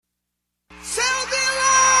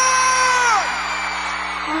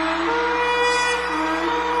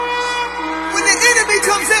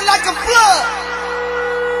flood,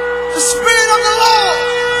 the Spirit of the Lord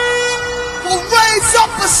will raise up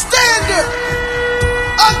a standard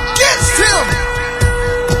against him.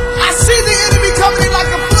 I see the enemy coming in like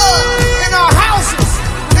a flood in our houses,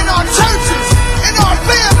 in our churches, in our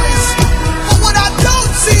families. But what I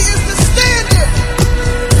don't see is the standard.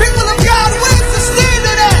 People of God, where's the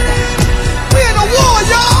standard at? We're in a war,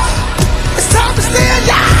 y'all. It's time to stand,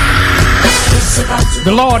 y'all.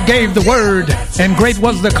 The Lord gave the word, and great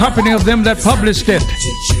was the company of them that published it.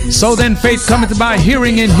 So then faith cometh by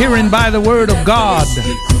hearing, and hearing by the word of God.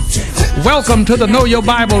 Welcome to the Know Your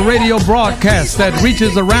Bible radio broadcast that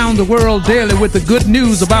reaches around the world daily with the good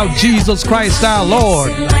news about Jesus Christ our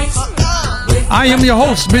Lord. I am your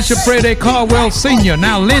host, Bishop Freddie Caldwell Sr.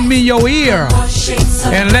 Now lend me your ear,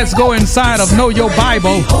 and let's go inside of Know Your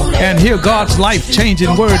Bible and hear God's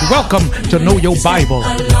life-changing word. Welcome to Know Your Bible.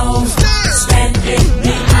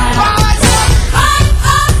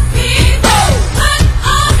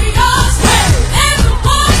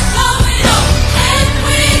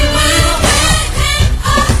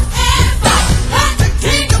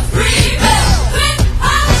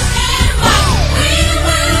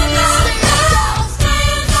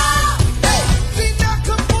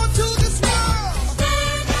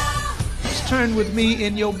 Turn with me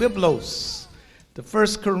in your Biblos to 1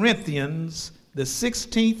 Corinthians, the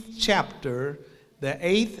 16th chapter, the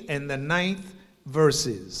 8th and the 9th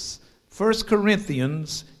verses. 1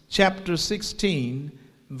 Corinthians chapter 16,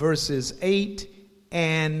 verses 8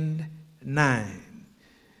 and 9.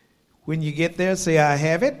 When you get there, say, I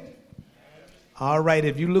have it. All right,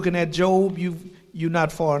 if you're looking at Job, you're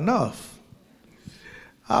not far enough.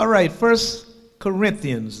 All right, 1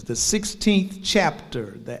 Corinthians, the 16th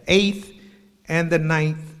chapter, the 8th and the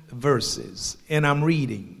 9th verses, and I'm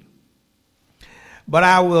reading. But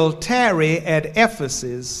I will tarry at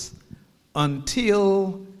Ephesus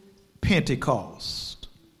until Pentecost.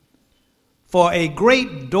 For a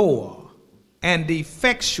great door and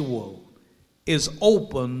effectual is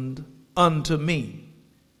opened unto me,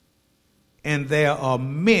 and there are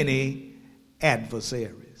many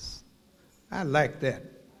adversaries. I like that.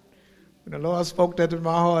 When the Lord spoke that to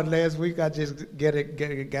my heart last week, I just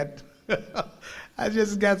I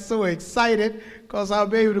just got so excited because I'll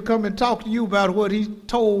be able to come and talk to you about what he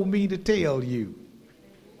told me to tell you.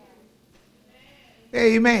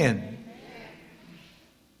 Amen.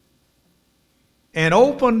 An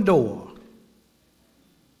open door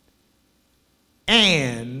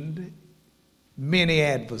and many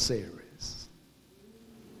adversaries.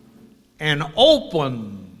 An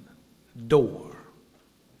open door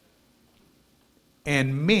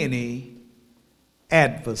and many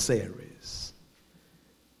adversaries.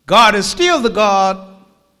 God is still the God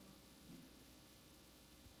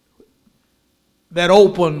that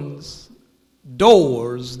opens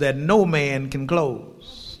doors that no man can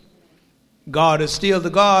close. God is still the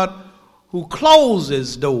God who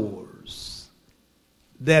closes doors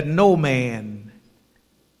that no man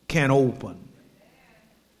can open.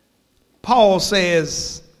 Paul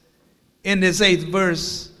says in this 8th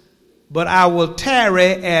verse, but I will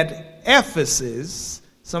tarry at Ephesus.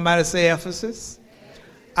 Somebody say Ephesus.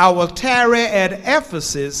 I will tarry at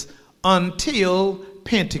Ephesus until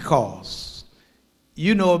Pentecost.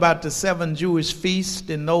 You know about the 7 Jewish feasts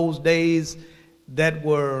in those days that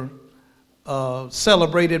were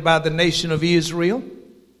celebrated by the nation of Israel.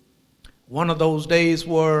 One of those days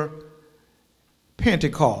were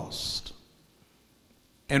Pentecost.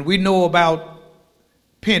 And we know about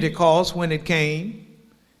Pentecost when it came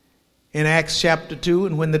in Acts chapter 2,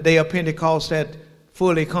 and when the day of Pentecost had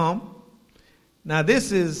fully come. Now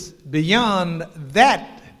this is beyond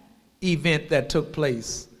that event that took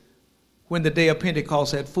place when the day of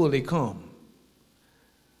Pentecost had fully come.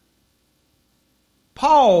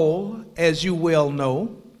 Paul, as you well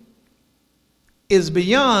know, is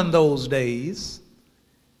beyond those days,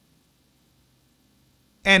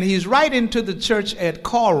 and he's writing to the church at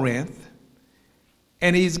Corinth,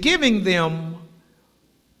 and he's giving them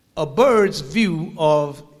a bird's view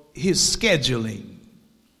of his scheduling.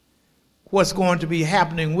 What's going to be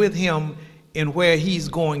happening with him and where he's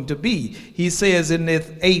going to be. He says in this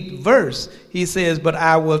 8th verse, he says, but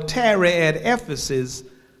I will tarry at Ephesus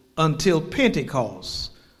until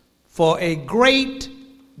Pentecost for a great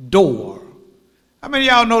door. How many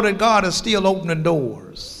of y'all know that God is still opening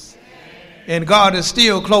doors? And God is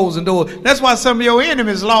still closing doors. That's why some of your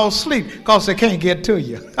enemies lost sleep, because they can't get to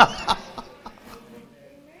you.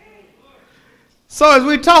 So as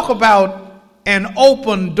we talk about an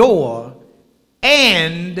open door,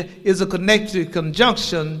 and is a connected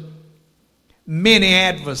conjunction, many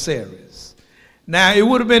adversaries. Now, it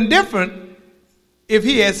would have been different if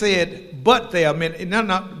he had said, but there are many,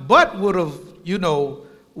 but would have,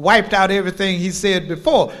 wiped out everything he said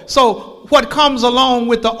before. So what comes along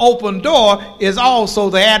with the open door is also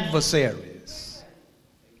the adversaries.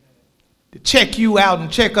 To check you out and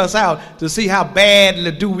check us out to see how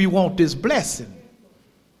badly do we want this blessing.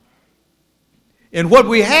 And what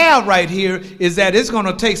we have right here is that it's going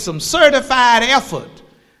to take some certified effort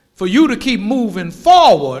for you to keep moving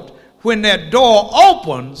forward when that door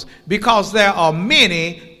opens, because there are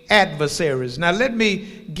many adversaries. Now let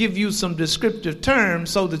me give you some descriptive terms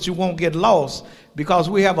so that you won't get lost, because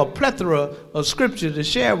we have a plethora of scripture to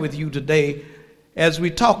share with you today as we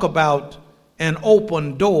talk about an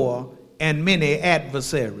open door and many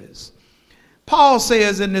adversaries. Paul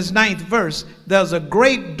says in this 9th verse, there's a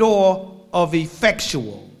great door of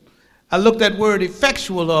effectual. I looked that word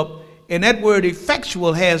effectual up, and that word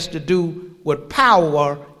effectual has to do with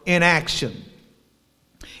power in action.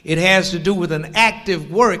 It has to do with an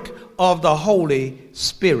active work of the Holy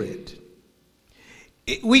Spirit.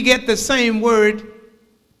 We get the same word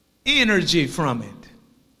energy from it.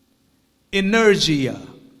 Energia.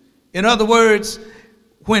 In other words,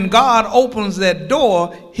 when God opens that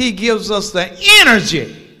door, he gives us the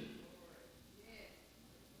energy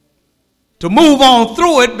to move on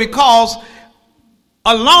through it, because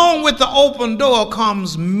along with the open door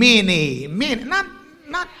comes many,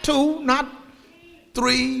 not two, not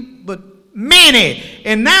three, but many.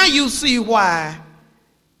 And now you see why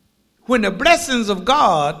when the blessings of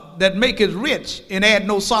God that make it rich and add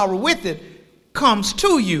no sorrow with it comes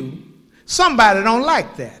to you, somebody don't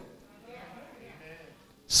like that.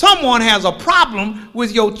 Someone has a problem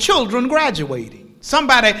with your children graduating.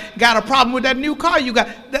 Somebody got a problem with that new car you got.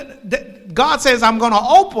 God says, I'm going to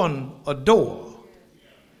open a door.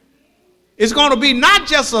 It's going to be not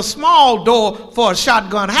just a small door for a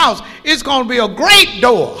shotgun house. It's going to be a great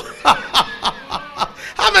door.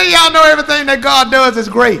 How many of y'all know everything that God does is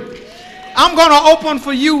great? I'm going to open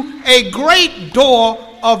for you a great door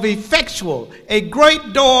of effectual, a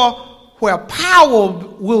great door where power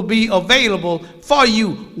will be available for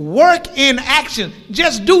you. Work in action.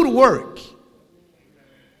 Just do the work.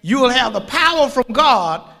 You will have the power from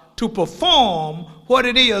God to perform what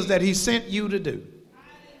it is that he sent you to do.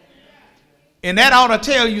 And that ought to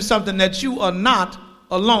tell you something, that you are not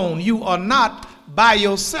alone. You are not by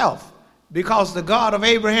yourself, because the God of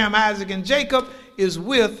Abraham, Isaac, and Jacob is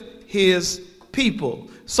with his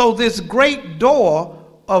people. So this great door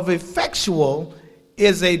of effectual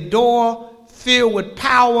is a door filled with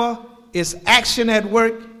power, is action at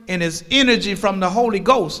work, and is energy from the Holy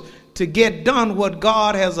Ghost to get done what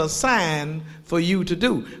God has assigned for you to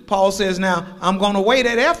do. Paul says, now, I'm going to wait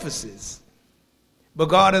at Ephesus. But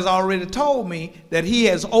God has already told me that he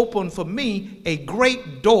has opened for me a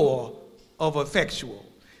great door of effectual.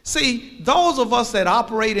 See, those of us that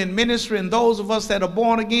operate in ministry and those of us that are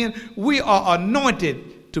born again, we are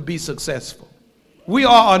anointed to be successful. We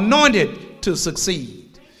are anointed to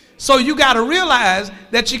succeed. So you got to realize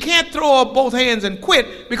that you can't throw up both hands and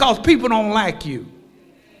quit because people don't like you.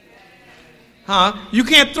 You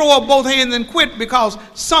can't throw up both hands and quit because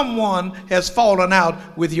someone has fallen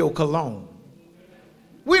out with your cologne.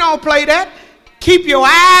 We don't play that. Keep your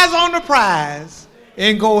eyes on the prize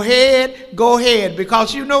and go ahead,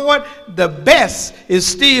 because you know what? The best is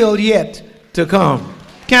still yet to come.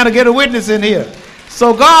 Can I get a witness in here?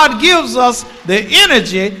 So God gives us the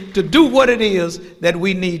energy to do what it is that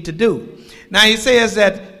we need to do. Now he says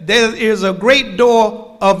that there is a great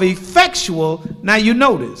door of effectual. Now you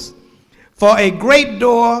notice, for a great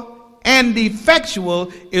door and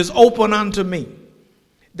effectual is open unto me.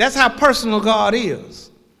 That's how personal God is.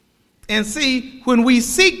 And see, when we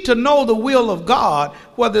seek to know the will of God,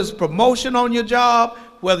 whether it's promotion on your job,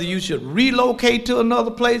 whether you should relocate to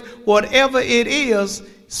another place, whatever it is,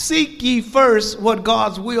 seek ye first what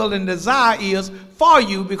God's will and desire is for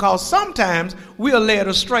you, because sometimes we are led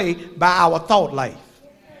astray by our thought life.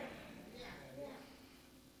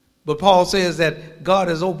 But Paul says that God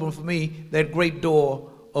has opened for me that great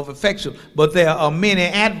door of effectual. But there are many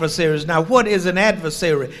adversaries. Now, what is an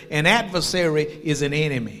adversary? An adversary is an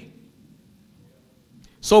enemy.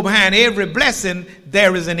 So behind every blessing,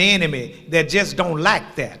 there is an enemy that just don't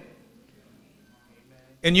like that.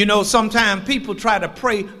 And you know, sometimes people try to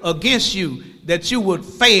pray against you, that you would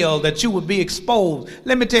fail, that you would be exposed.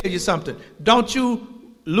 Let me tell you something. Don't you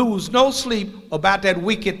lose no sleep about that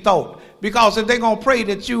wicked thought. Because if they're going to pray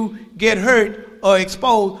that you get hurt or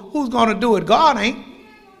exposed, who's going to do it? God ain't.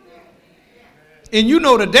 And you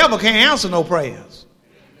know the devil can't answer no prayers.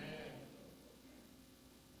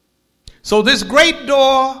 So this great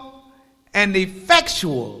door and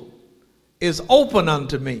effectual is open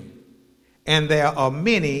unto me. and there are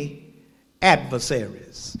many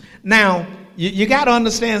adversaries. Now, you got to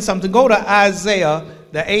understand something. Go to Isaiah,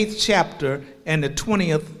 the 8th chapter and the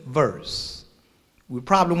 20th verse. We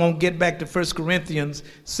probably won't get back to 1 Corinthians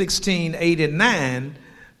 16, 8 and 9,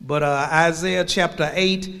 but Isaiah chapter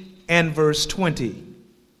 8 and verse 20.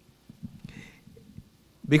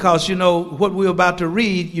 Because, you know, what we're about to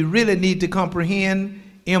read, you really need to comprehend,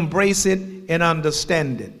 embrace it, and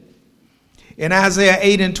understand it. In Isaiah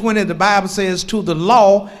 8 and 20, the Bible says, to the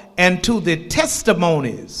law and to the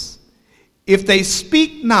testimonies, if they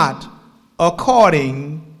speak not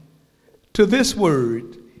according to this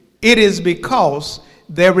word, it is because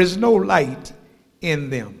there is no light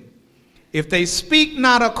in them. If they speak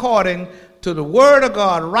not according to the word of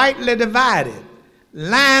God, rightly divided,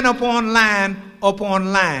 line upon line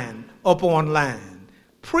upon line upon line,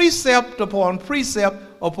 precept upon precept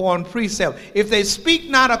upon precept. If they speak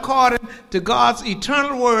not according to God's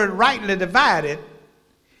eternal word, rightly divided,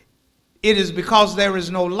 it is because there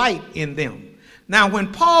is no light in them. Now,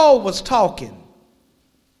 when Paul was talking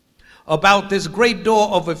about this great door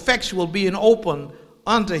of effectual being opened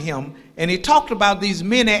unto him, and he talked about these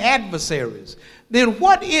many adversaries, then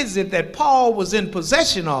what is it that Paul was in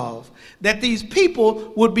possession of that these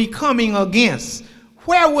people would be coming against?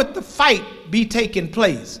 Where would the fight be taking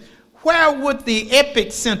place? Where would the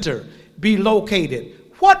epicenter be located?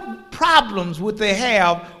 What problems would they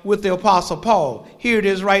have with the Apostle Paul? Here it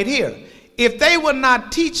is right here. If they were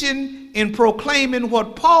not teaching and proclaiming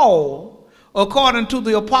what Paul, according to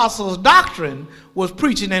the apostles' doctrine, was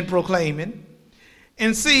preaching and proclaiming,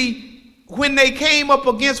 and see, when they came up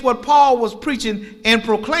against what Paul was preaching and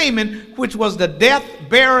proclaiming, which was the death,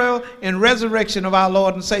 burial, and resurrection of our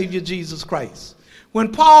Lord and Savior Jesus Christ.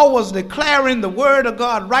 When Paul was declaring the word of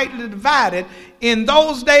God rightly divided in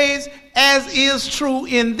those days, as is true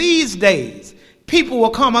in these days, people will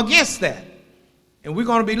come against that. And we're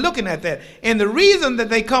going to be looking at that. And the reason that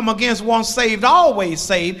they come against once saved, always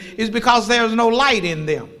saved, is because there's no light in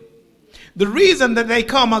them. The reason that they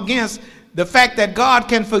come against the fact that God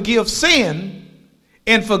can forgive sin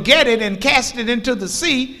and forget it and cast it into the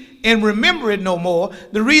sea and remember it no more,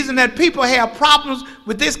 the reason that people have problems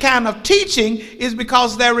with this kind of teaching is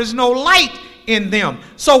because there is no light in them.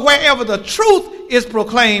 So wherever the truth is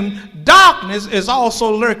proclaimed, darkness is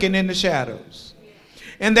also lurking in the shadows.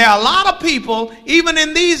 And there are a lot of people, even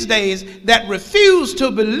in these days, that refuse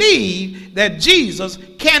to believe that Jesus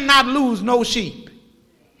cannot lose no sheep.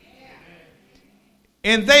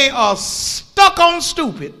 And they are stuck on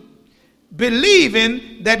stupid,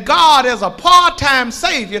 believing that God is a part-time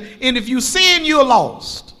Savior, and if you sin, you're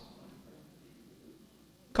lost.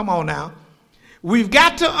 Come on now. We've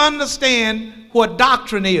got to understand what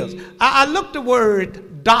doctrine is. I looked the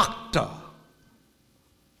word doctor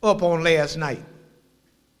up on last night.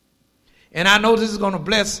 And I know this is going to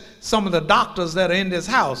bless some of the doctors that are in this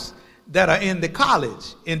house, that are in the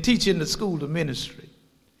college and teaching the school of ministry.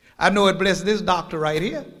 I know it blessed this doctor right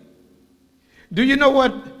here. Do you know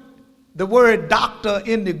what the word doctor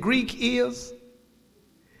in the Greek is?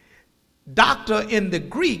 Doctor in the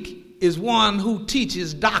Greek is one who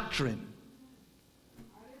teaches doctrine.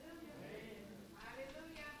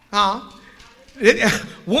 One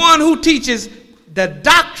who teaches the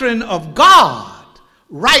doctrine of God,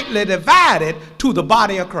 rightly divided, to the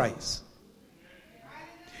body of Christ.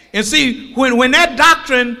 And see, when that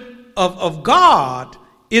doctrine of God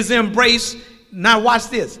is embraced, now watch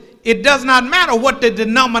this. It does not matter what the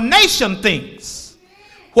denomination thinks.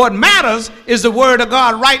 What matters is the word of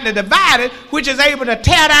God rightly divided, which is able to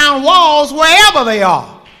tear down walls wherever they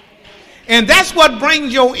are. And that's what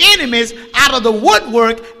brings your enemies out of the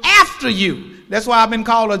woodwork after you. That's why I've been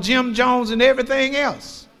called a Jim Jones and everything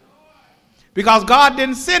else. Because God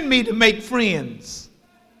didn't send me to make friends.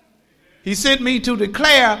 He sent me to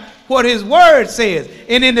declare what his word says.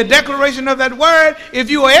 And in the declaration of that word,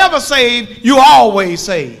 if you are ever saved, you are always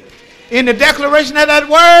saved. In the declaration of that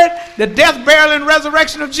word, the death, burial, and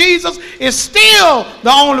resurrection of Jesus is still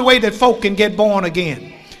the only way that folk can get born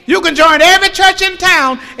again. You can join every church in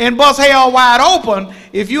town and bust hell wide open.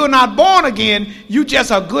 If you are not born again, you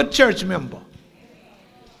just a good church member.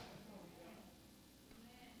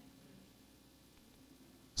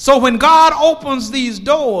 So when God opens these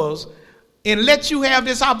doors and lets you have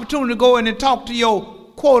this opportunity to go in and talk to your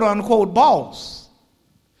quote-unquote boss,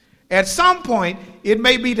 at some point, it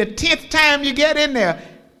may be the 10th time you get in there,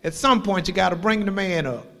 at some point you got to bring the man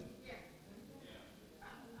up.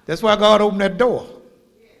 That's why God opened that door.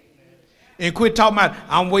 And quit talking about,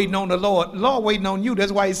 I'm waiting on the Lord. The Lord waiting on you.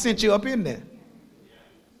 That's why he sent you up in there.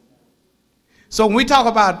 So when we talk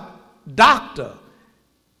about doctor,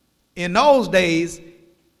 in those days,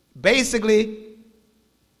 Basically,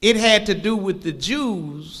 it had to do with the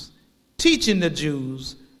Jews teaching the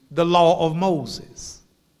Jews the law of Moses.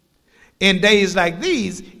 In days like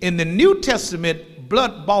these, in the New Testament,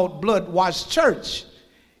 blood-bought, blood-washed church,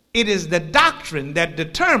 it is the doctrine that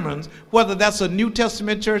determines whether that's a New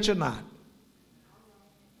Testament church or not.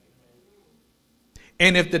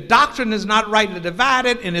 And if the doctrine is not rightly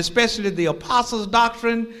divided, and especially the apostles'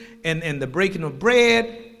 doctrine and the breaking of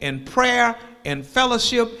bread and prayer and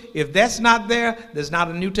fellowship, if that's not there, there's not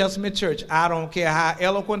a New Testament church. I don't care how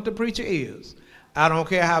eloquent the preacher is. I don't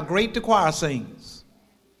care how great the choir sings.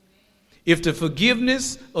 If the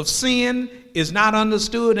forgiveness of sin is not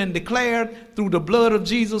understood and declared through the blood of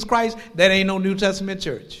Jesus Christ, that ain't no New Testament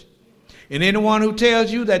church. And anyone who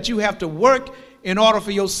tells you that you have to work in order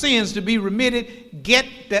for your sins to be remitted, get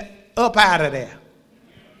up out of there.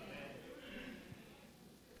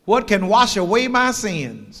 What can wash away my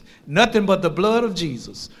sins? Nothing but the blood of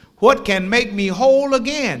Jesus. What can make me whole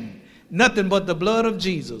again? Nothing but the blood of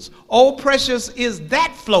Jesus. Oh, precious is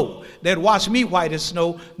that flow that washed me white as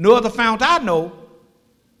snow. No other fount I know.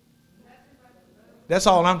 That's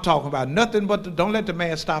all I'm talking about. Nothing but don't let the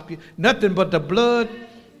man stop you. Nothing but the blood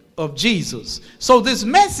of Jesus. So this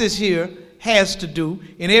message here has to do,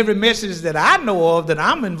 and every message that I know of that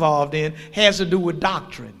I'm involved in has to do with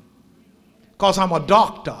doctrine. Because I'm a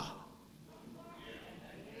doctor.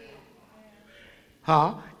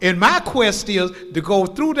 And my quest is to go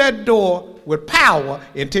through that door with power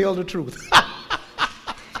and tell the truth.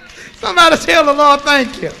 Somebody tell the Lord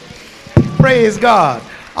thank you. Praise God.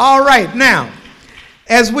 All right, now,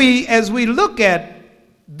 as we look at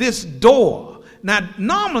this door, now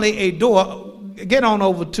normally a door, get on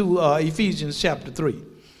over to Ephesians chapter 3.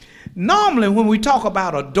 Normally when we talk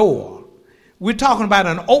about a door, we're talking about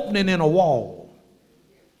an opening in a wall.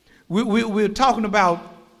 We're talking about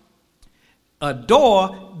a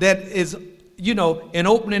door that is, an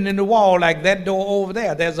opening in the wall like that door over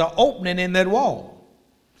there. There's an opening in that wall.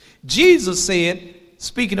 Jesus said,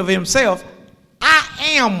 speaking of himself, I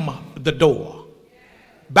am the door.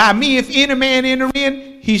 By me, if any man enter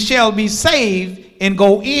in, he shall be saved and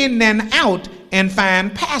go in and out and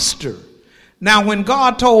find pasture. Now, when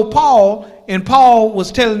God told Paul, and Paul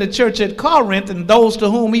was telling the church at Corinth and those to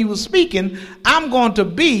whom he was speaking, I'm going to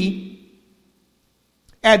be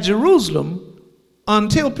at Jerusalem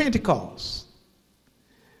until Pentecost.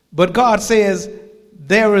 But God says,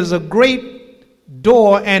 there is a great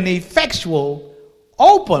door and effectual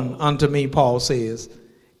open unto me, Paul says,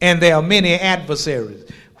 and there are many adversaries.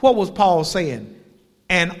 What was Paul saying?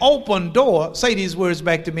 An open door, say these words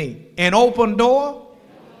back to me. An open door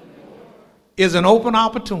is an open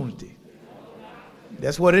opportunity.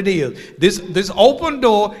 That's what it is. This open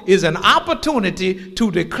door is an opportunity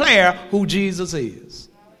to declare who Jesus is.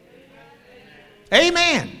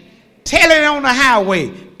 Amen. Tell it on the highway.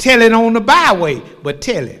 Tell it on the byway. But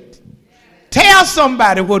tell it. Tell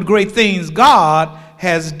somebody what great things God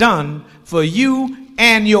has done for you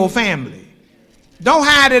and your family. Don't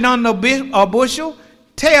hide it under a bushel.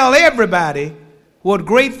 Tell everybody what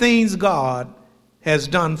great things God has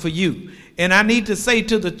done for you. And I need to say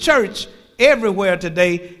to the church everywhere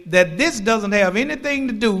today that this doesn't have anything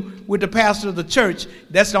to do with the pastor of the church.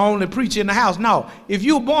 That's the only preacher in the house. No, if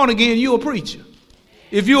you're born again, you're a preacher.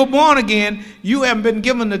 If you're born again, you have been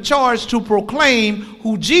given the charge to proclaim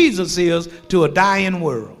who Jesus is to a dying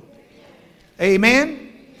world.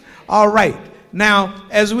 Amen? All right. Now,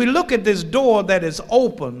 as we look at this door that is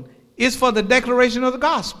open, it's for the declaration of the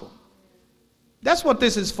gospel. That's what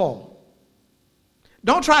this is for.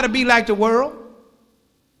 Don't try to be like the world.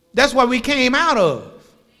 That's what we came out of.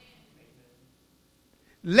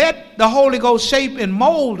 Let the Holy Ghost shape and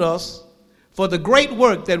mold us for the great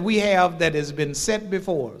work that we have that has been set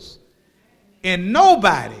before us. And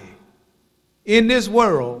nobody in this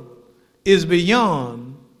world is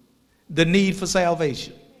beyond the need for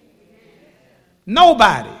salvation.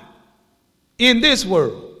 Nobody in this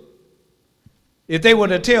world, if they were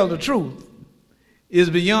to tell the truth, is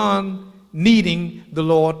beyond needing the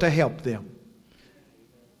Lord to help them.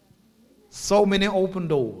 So many open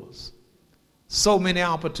doors, so many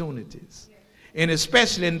opportunities. And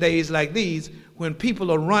especially in days like these when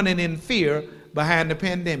people are running in fear behind the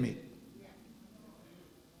pandemic.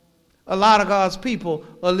 A lot of God's people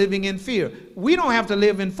are living in fear. We don't have to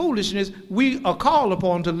live in foolishness. We are called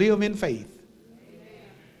upon to live in faith.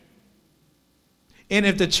 And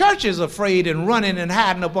if the church is afraid and running and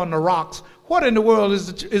hiding up on the rocks, what in the world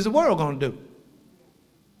is the world going to do?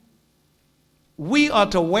 We are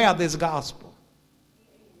to wear this gospel.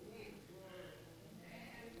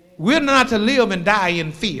 We're not to live and die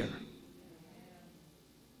in fear.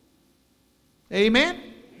 Amen?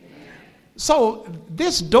 So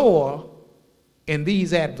this door and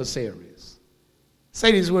these adversaries,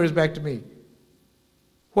 say these words back to me.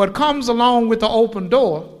 What comes along with the open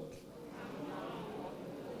door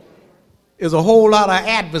is a whole lot of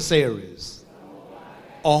adversaries,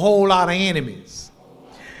 a whole lot of enemies.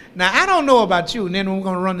 Now, I don't know about you, and then we're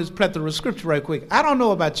going to run this plethora of scripture right quick. I don't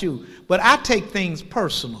know about you, but I take things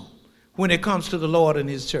personal when it comes to the Lord and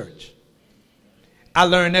his church. I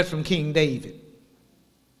learned that from King David.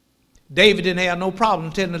 David didn't have no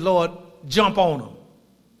problem telling the Lord, jump on him.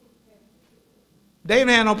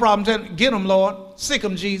 David had no problem telling, get him, Lord, sick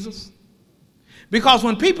him, Jesus. Because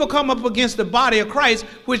when people come up against the body of Christ,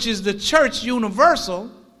 which is the church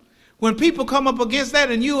universal, when people come up against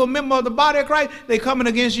that and you're a member of the body of Christ, they're coming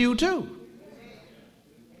against you too.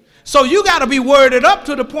 So you got to be worded up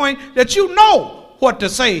to the point that you know what to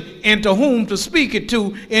say and to whom to speak it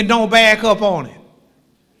to, and don't back up on it.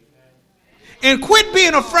 And quit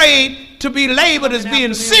being afraid to be labeled as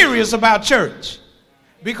being serious about church.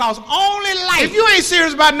 Because only light, if you ain't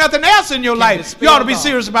serious about nothing else in your life, you ought to be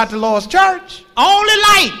serious about the Lord's church. Only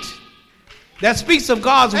light that speaks of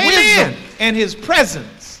God's wisdom and his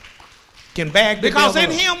presence can bag the devil up. Because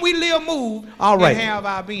in him we live, move, and have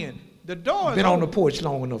our being. The door is been on the porch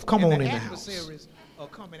long enough. Come on in the house. Are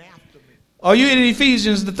coming after me. Are you in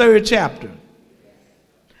Ephesians, the 3rd chapter?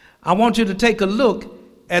 I want you to take a look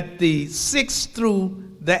at the 6th through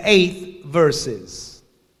the 8th verses.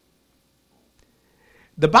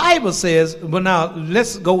 The Bible says, well, now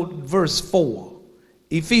let's go verse 4.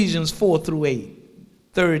 Ephesians 4 through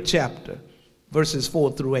 8. 3rd chapter, verses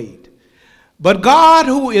 4 through 8. But God,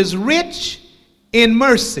 who is rich in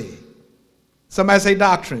mercy. Somebody say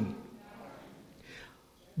doctrine.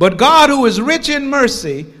 But God, who is rich in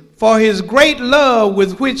mercy, for his great love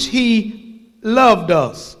with which he loved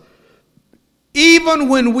us, even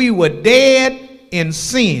when we were dead in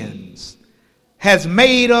sins, has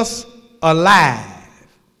made us alive.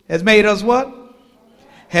 Has made us what?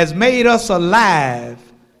 Has made us alive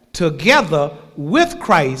together with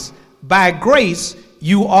Christ. By grace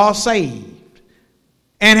you are saved.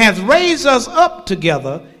 And has raised us up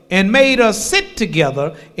together and made us sit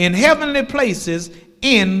together in heavenly places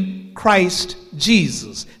in Christ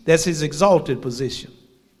Jesus. That's his exalted position.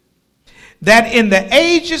 That in the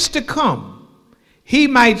ages to come he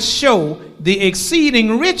might show the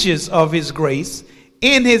exceeding riches of his grace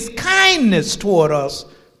in his kindness toward us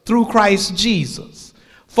through Christ Jesus.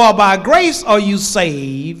 For by grace are you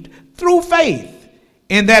saved through faith,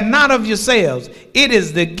 and that not of yourselves. It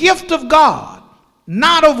is the gift of God,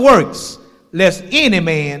 not of works, lest any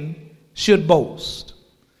man should boast.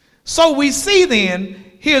 So we see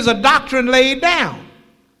then, here's a doctrine laid down.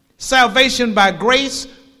 Salvation by grace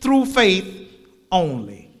through faith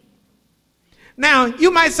only. Now, you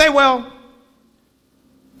might say, well,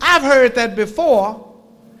 I've heard that before.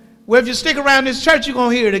 Well, if you stick around this church, you're going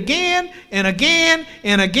to hear it again and again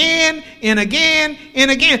and again and again and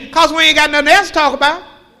again. Because we ain't got nothing else to talk about.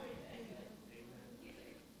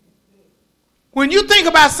 When you think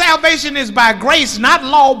about salvation is by grace, not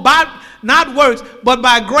law, not works, but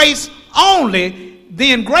by grace only,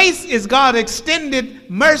 then grace is God's extended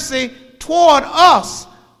mercy toward us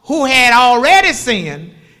who had already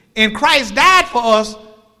sinned, and Christ died for us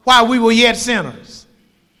while we were yet sinners,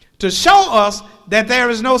 to show us that there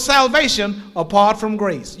is no salvation apart from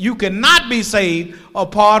grace. You cannot be saved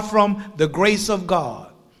apart from the grace of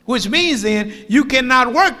God, which means then you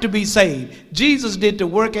cannot work to be saved. Jesus did the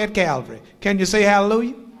work at Calvary. Can you say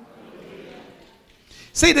hallelujah?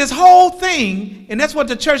 See, this whole thing, and that's what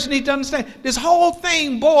the church needs to understand, this whole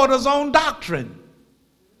thing borders on doctrine.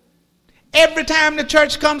 Every time the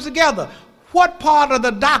church comes together, what part of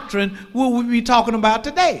the doctrine will we be talking about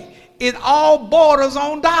today? It all borders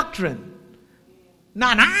on doctrine.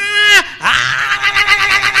 Not,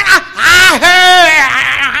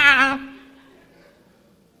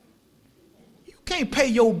 you can't pay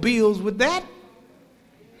your bills with that.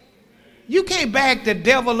 You can't back the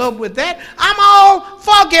devil up with that. I'm all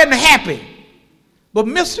for getting happy. But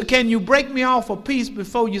mister, can you break me off a piece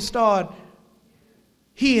before you start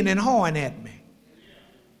heeing and hawing at me?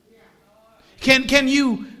 Can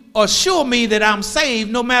you assure me that I'm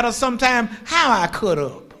saved no matter sometime how I cut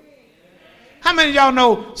up? How many of y'all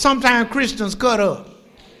know sometimes Christians cut up?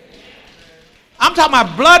 I'm talking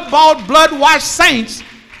about blood-bought, blood-washed saints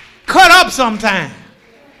cut up sometime.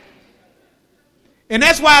 And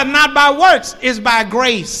that's why it's not by works, it's by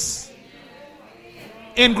grace.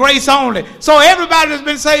 In grace only. So everybody that's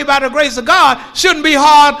been saved by the grace of God shouldn't be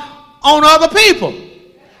hard on other people.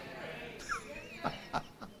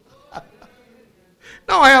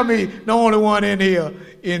 Don't have me the only one in here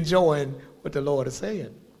enjoying what the Lord is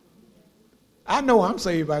saying. I know I'm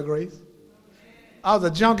saved by grace. I was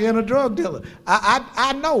a junkie and a drug dealer.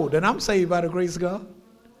 I know that I'm saved by the grace of God.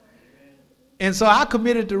 And so I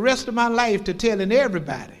committed the rest of my life to telling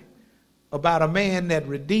everybody about a man that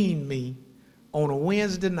redeemed me on a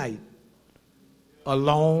Wednesday night a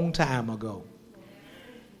long time ago.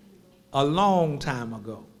 A long time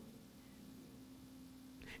ago.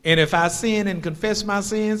 And if I sin and confess my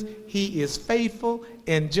sins, he is faithful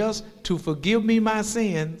and just to forgive me my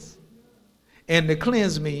sins and to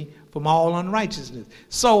cleanse me from all unrighteousness.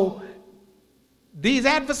 So these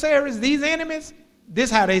adversaries, these enemies, this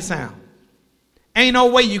is how they sound. Ain't no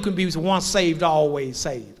way you can be once saved, always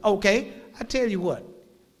saved. Okay, I tell you what.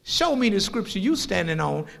 Show me the scripture you standing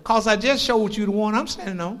on, because I just showed you the one I'm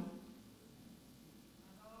standing on.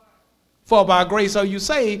 For by grace are you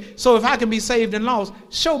saved. So if I can be saved and lost,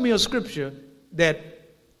 show me a scripture that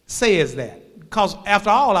says that. Because after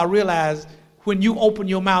all, I realized when you open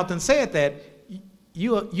your mouth and said that,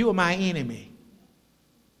 you are my enemy.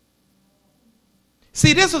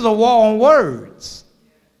 See, this is a war on words.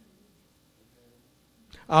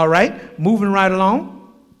 All right, moving right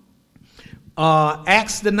along.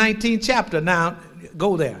 Acts the 19th chapter. Now,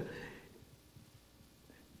 go there.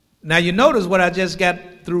 Now, you notice what I just got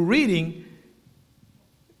through reading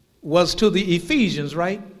was to the Ephesians,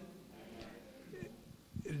 right?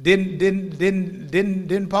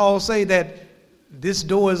 Didn't Paul say that this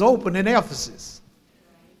door is open in Ephesus?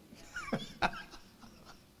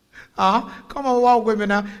 Come on, walk with me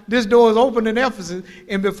now. This door is open in Ephesus,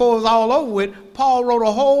 and before it's all over with, Paul wrote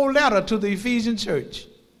a whole letter to the Ephesian church.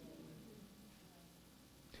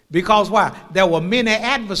 Because why? There were many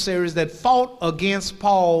adversaries that fought against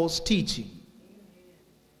Paul's teaching.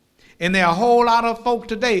 And there are a whole lot of folk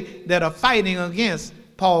today that are fighting against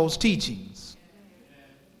Paul's teachings.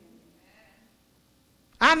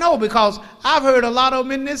 I know, because I've heard a lot of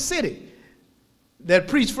them in this city that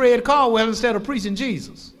preach Fred Caldwell instead of preaching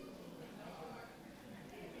Jesus.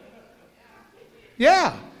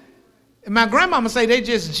 Yeah. And my grandmama say they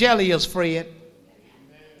just jelly as Fred.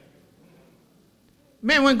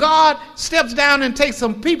 Man, when God steps down and takes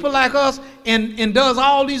some people like us and does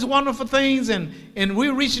all these wonderful things, and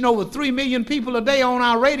we're reaching over 3 million people a day on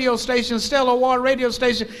our radio station, Stellar Award radio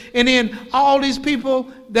station, and then all these people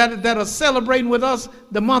that are celebrating with us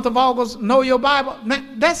the month of August, Know Your Bible,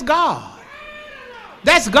 man, that's God.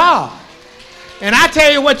 That's God. And I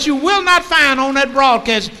tell you what you will not find on that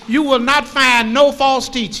broadcast, you will not find no false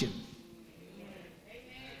teaching.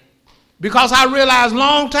 Because I realized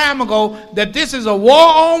long time ago that this is a war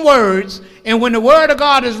on words, and when the word of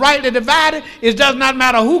God is rightly divided, it does not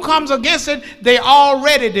matter who comes against it, they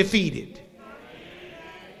already defeated.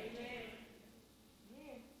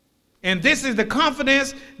 And this is the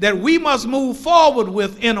confidence that we must move forward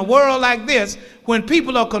with in a world like this when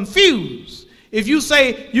people are confused. If you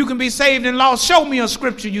say you can be saved and lost, show me a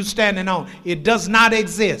scripture you standing on. It does not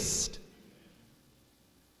exist.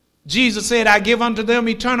 Jesus said, I give unto them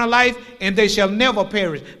eternal life, and they shall never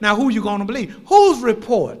perish. Now, who you going to believe? Whose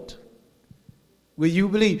report will you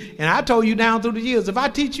believe? And I told you down through the years, if I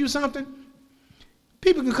teach you something,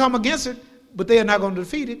 people can come against it, but they are not going to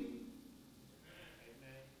defeat it.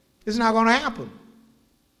 It's not going to happen.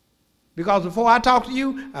 Because before I talk to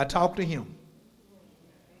you, I talk to him.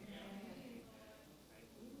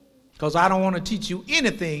 Because I don't want to teach you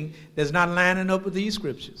anything that's not lining up with these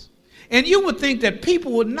scriptures. And you would think that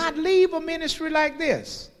people would not leave a ministry like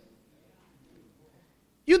this.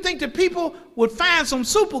 You think that people would find some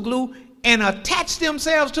super glue and attach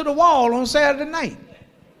themselves to the wall on Saturday night,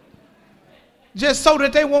 just so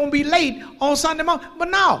that they won't be late on Sunday morning. But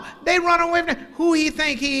no, they run away from who he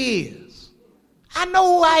think he is. I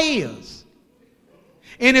know who I is.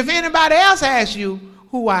 And if anybody else asks you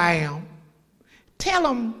who I am, tell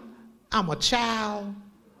them I'm a child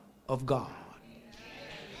of God.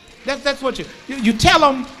 That's what you tell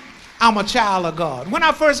them I'm a child of God. When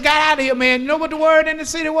I first got out of here, man, you know what the word in the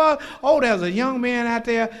city was? Oh, there's a young man out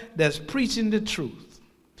there that's preaching the truth.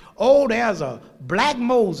 Oh, there's a black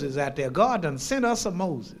Moses out there. God done sent us a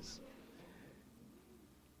Moses.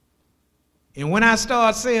 And when I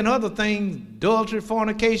start saying other things, adultery,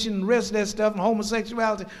 fornication, and the rest of that stuff, and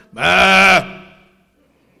homosexuality, now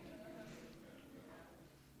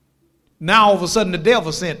all of a sudden the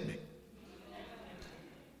devil sent me.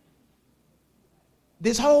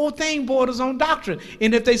 This whole thing borders on doctrine.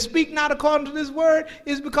 And if they speak not according to this word,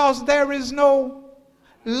 it's because there is no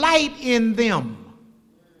light in them.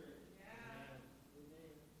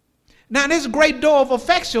 Now, this great door of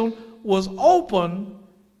affection was open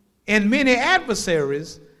in many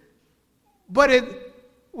adversaries, but it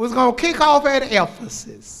was going to kick off at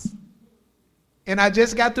Ephesus. And I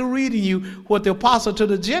just got through reading you what the apostle to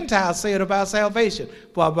the Gentiles said about salvation.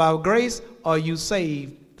 For by grace are you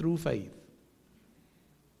saved through faith.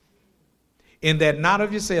 In that not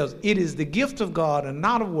of yourselves, it is the gift of God and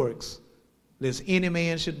not of works, lest any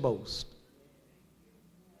man should boast.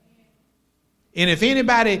 And if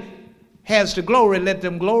anybody has to glory, let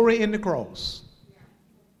them glory in the cross.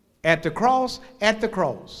 At the cross,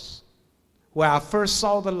 where I first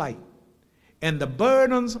saw the light. And the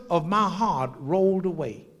burdens of my heart rolled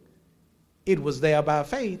away. It was there by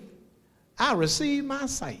faith. I received my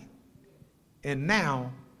sight. And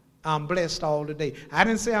now I'm blessed all the day. I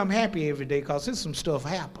didn't say I'm happy every day because there's some stuff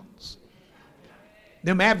happens.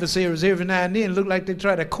 Them adversaries every now and then look like they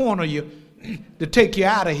try to corner you to take you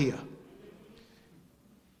out of here.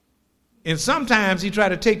 And sometimes he try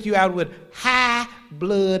to take you out with high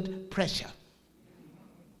blood pressure.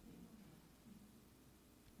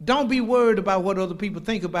 Don't be worried about what other people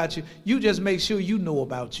think about you. You just make sure you know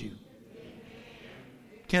about you.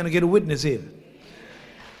 Can I get a witness here?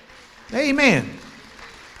 Amen.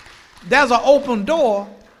 There's an open door,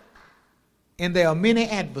 and there are many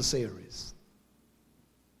adversaries.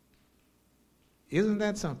 Isn't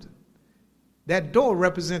that something? That door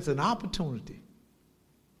represents an opportunity.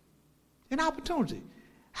 An opportunity.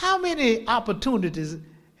 How many opportunities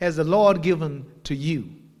has the Lord given to you?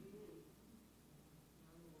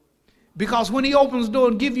 Because when he opens the door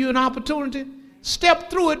and gives you an opportunity, step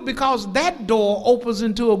through it, because that door opens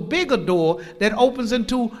into a bigger door that opens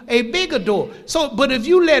into a bigger door. So, but if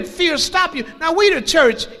you let fear stop you, now we the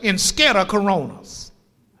church in scared of coronas.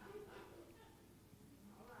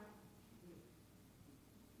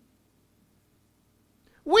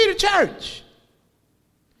 We the church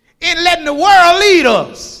in letting the world lead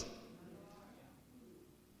us.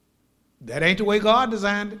 That ain't the way God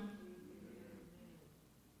designed it.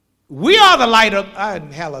 We are the light of,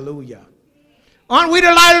 hallelujah. Aren't we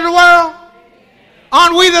the light of the world?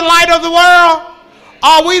 Aren't we the light of the world?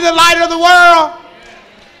 Are we the light of the world?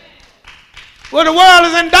 Well, the world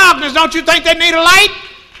is in darkness. Don't you think they need a light?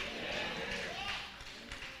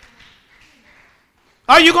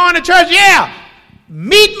 Are you going to church? Yeah.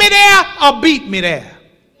 Meet me there or beat me there.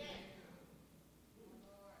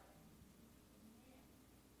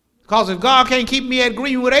 Because if God can't keep me at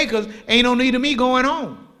Greenwood Acres, ain't no need of me going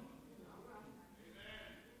home.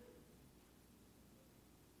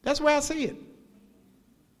 That's where I see it.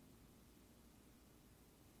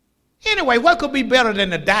 Anyway, what could be better than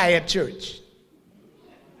to die at church?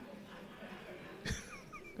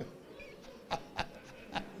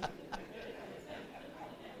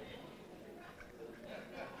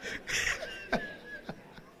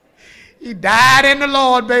 He died in the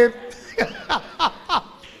Lord, baby.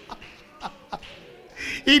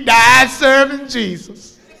 He died serving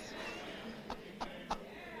Jesus.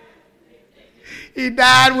 He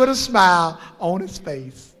died with a smile on his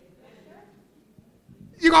face.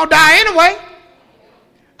 You're going to die anyway.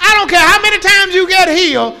 I don't care how many times you get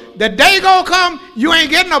healed, the day going to come, you ain't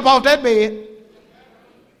getting up off that bed.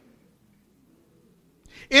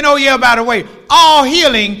 You know, yeah, by the way, all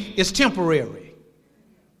healing is temporary.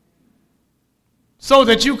 So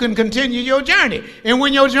that you can continue your journey. And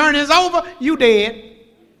when your journey is over, you dead.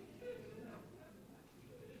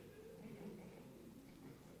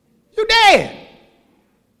 You dead.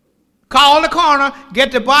 Call the coroner,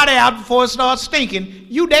 get the body out before it starts stinking.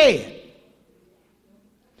 You dead.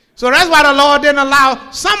 So that's why the Lord didn't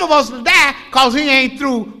allow some of us to die, because he ain't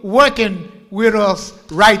through working with us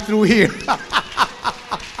right through here.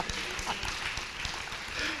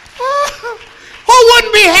 Who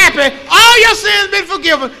wouldn't be happy? All your sins been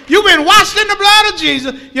forgiven. You've been washed in the blood of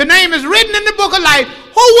Jesus. Your name is written in the book of life.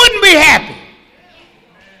 Who wouldn't be happy?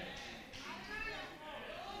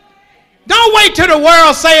 Don't wait till the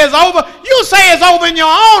world say it's over. You say it's over in your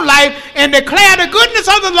own life and declare the goodness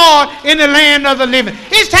of the Lord in the land of the living.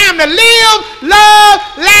 It's time to live, love,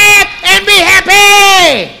 laugh, and be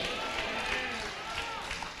happy.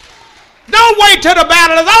 Don't wait till the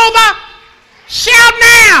battle is over. Shout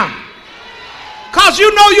now. Because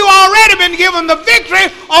you know you already been given the victory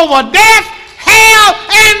over death, hell,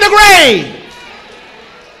 and the grave.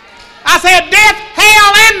 I said death,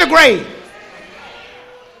 hell, and the grave.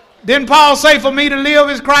 Didn't Paul say for me to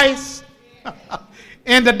live is Christ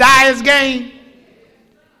and to die is gain?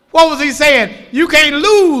 What was he saying? You can't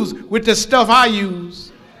lose with the stuff I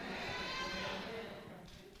use.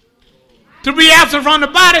 To be absent from the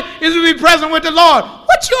body is to be present with the Lord.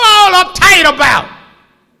 What you all uptight about?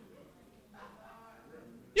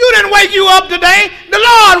 You didn't wake you up today. The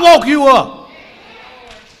Lord woke you up.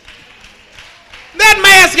 That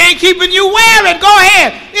mask ain't keeping you wearing. Go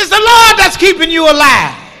ahead. It's the Lord that's keeping you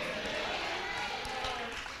alive.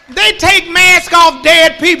 They take masks off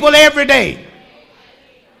dead people every day.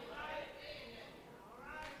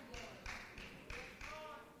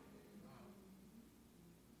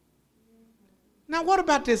 Now, what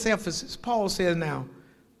about this Ephesus? Paul says, now,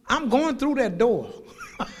 I'm going through that door.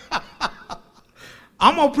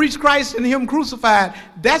 I'm going to preach Christ and him crucified.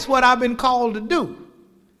 That's what I've been called to do.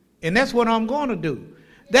 And that's what I'm going to do.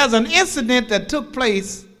 There's an incident that took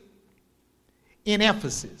place in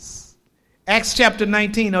Ephesus. Acts chapter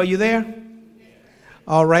 19. Are you there?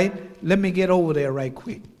 All right. Let me get over there right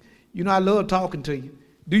quick. You know, I love talking to you.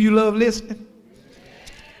 Do you love listening?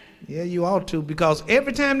 Yeah, you ought to, because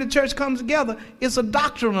every time the church comes together, it's a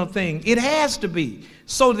doctrinal thing. It has to be,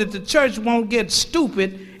 so that the church won't get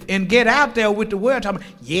stupid and get out there with the word talking,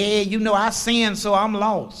 yeah, you know, I sinned, so I'm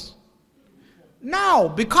lost.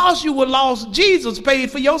 No, because you were lost, Jesus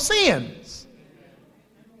paid for your sins.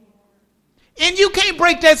 And you can't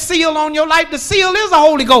break that seal on your life. The seal is the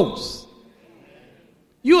Holy Ghost.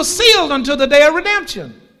 You are sealed until the day of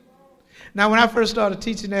redemption. Now, when I first started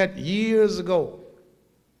teaching that years ago,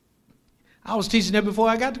 I was teaching that before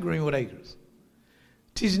I got to Greenwood Acres.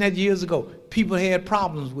 Teaching that years ago. People had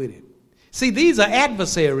problems with it. See, these are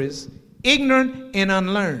adversaries, ignorant and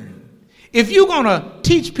unlearned. If you're going to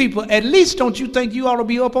teach people, at least don't you think you ought to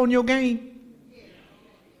be up on your game?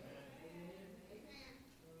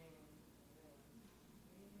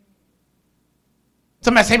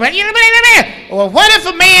 Somebody say, well, what if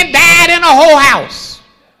a man died in a whole house?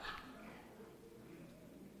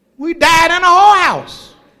 We died in a whole house.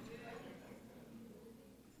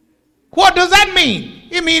 What does that mean?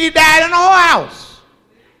 It means he died in a whole house.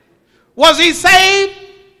 Was he saved?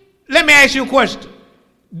 Let me ask you a question.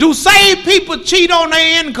 Do saved people cheat on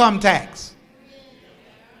their income tax?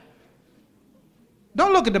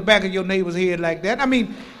 Don't look at the back of your neighbor's head like that. I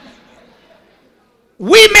mean,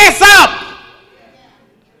 we mess up,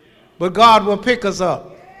 but God will pick us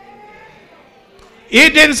up.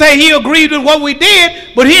 It didn't say he agreed with what we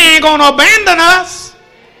did, but he ain't going to abandon us.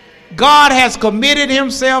 God has committed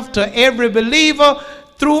himself to every believer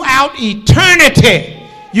throughout eternity.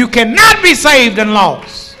 You cannot be saved and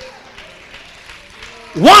lost.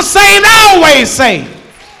 Once saved, always saved.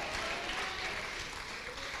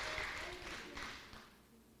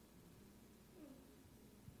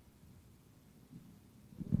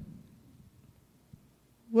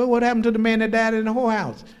 Well, what happened to the man that died in the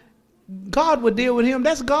whorehouse? God would deal with him.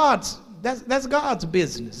 That's God's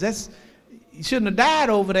business. He shouldn't have died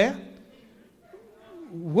over there.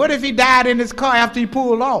 What if he died in his car after he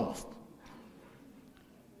pulled off?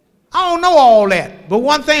 I don't know all that. But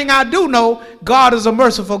one thing I do know, God is a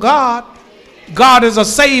merciful God. God is a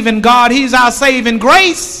saving God. He's our saving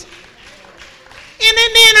grace. And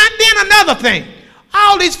then another thing.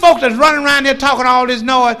 All these folks that's running around here talking all this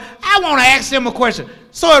noise, I want to ask them a question.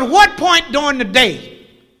 So at what point during the day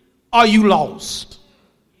are you lost?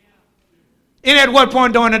 And at what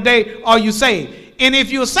point during the day are you saved? And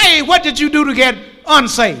if you're saved, what did you do to get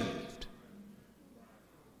unsaved?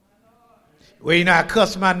 Well, you know, I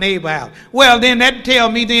cussed my neighbor out. Well, then that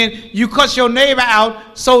tell me then you cuss your neighbor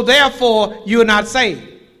out, so therefore you're not saved.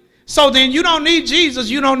 So then you don't need Jesus,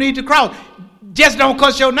 you don't need the cross. Just don't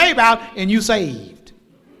cuss your neighbor out and you saved.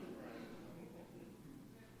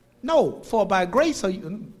 No, for by grace are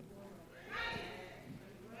you.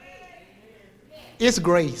 It's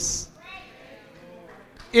grace.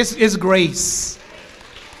 It's grace.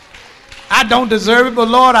 I don't deserve it, but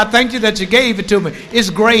Lord, I thank you that you gave it to me.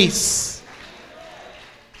 It's grace.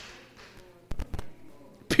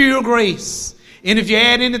 Pure grace. And if you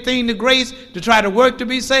add anything to grace to try to work to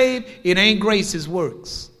be saved, it ain't grace, it's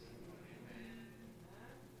works.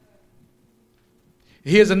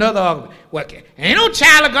 Here's another argument. Well, ain't no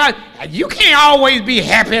child of God. You can't always be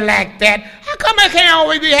happy like that. How come I can't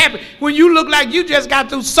always be happy when you look like you just got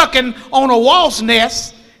through sucking on a wasp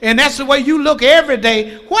nest? And that's the way you look every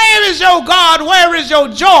day. Where is your God? Where is your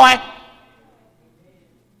joy?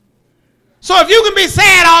 So if you can be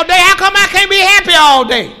sad all day, how come I can't be happy all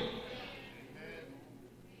day?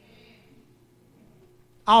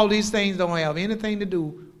 All these things don't have anything to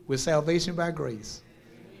do with salvation by grace.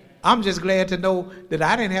 I'm just glad to know that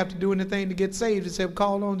I didn't have to do anything to get saved except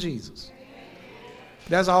call on Jesus.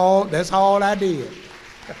 That's all I did.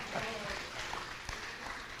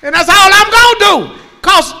 And that's all I'm going to do.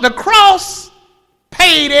 Because the cross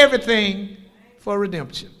paid everything for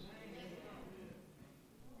redemption.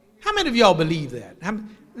 How many of y'all believe that?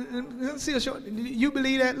 Let's see a short. You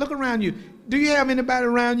believe that? Look around you. Do you have anybody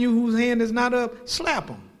around you whose hand is not up? Slap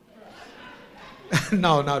them.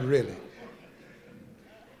 No, not really.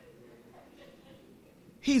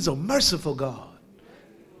 He's a merciful God.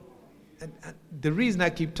 the reason I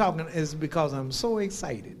keep talking is because I'm so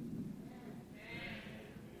excited.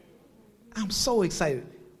 I'm so excited.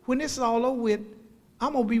 When this is all over with,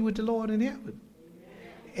 I'm going to be with the Lord in heaven.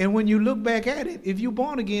 And when you look back at it, if you're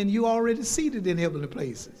born again, you're already seated in heavenly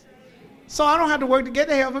places. So I don't have to work to get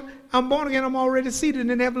to heaven. I'm born again. I'm already seated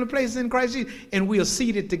in heavenly places in Christ Jesus. And we are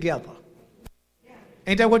seated together.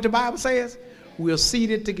 Ain't that what the Bible says? We are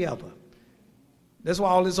seated together. That's why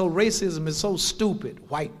all this old racism is so stupid.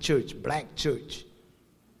 White church, black church,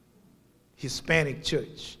 Hispanic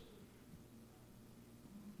church.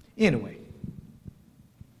 Anyway,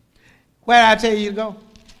 where did I tell you to go?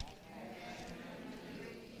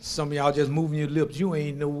 Some of y'all just moving your lips. You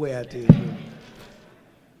ain't nowhere, I tell you.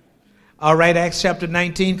 All right, Acts chapter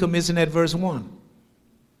 19, commencing at verse 1.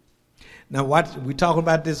 Now, we're talking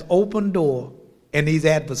about this open door and these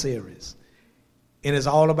adversaries. And it's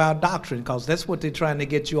all about doctrine, because that's what they're trying to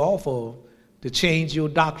get you off of, to change your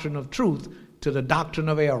doctrine of truth to the doctrine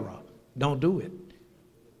of error. Don't do it.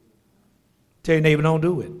 Tell your neighbor, don't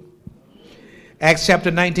do it. Acts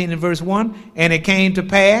chapter 19 and verse 1, and it came to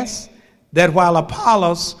pass that while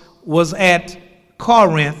Apollos was at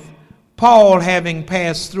Corinth, Paul, having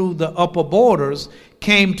passed through the upper borders,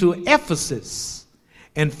 came to Ephesus,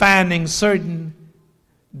 and finding certain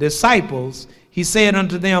disciples, he said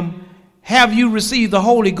unto them, have you received the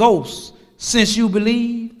Holy Ghost since you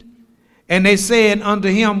believed? And they said unto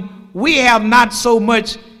him, we have not so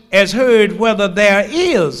much as heard whether there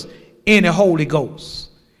is any Holy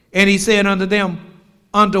Ghost. And he said unto them,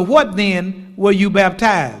 unto what then were you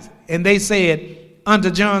baptized? And they said,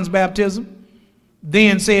 unto John's baptism.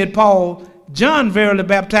 Then said Paul, John verily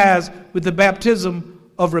baptized with the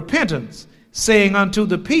baptism of repentance, saying unto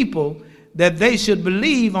the people that they should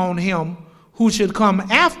believe on him who should come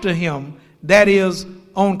after him, that is,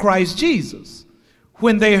 on Christ Jesus.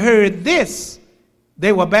 When they heard this,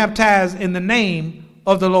 they were baptized in the name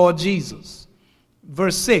of the Lord Jesus.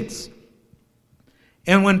 Verse 6.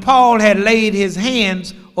 And when Paul had laid his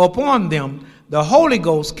hands upon them, the Holy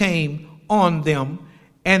Ghost came on them,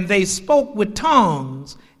 and they spoke with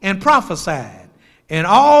tongues and prophesied. And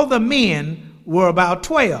all the men were about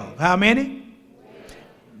 12. How many?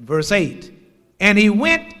 Verse 8. And he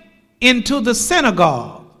went into the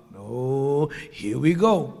synagogue. Oh, here we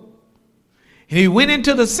go. And he went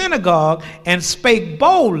into the synagogue and spake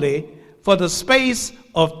boldly for the space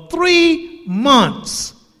of 3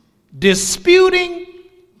 months, disputing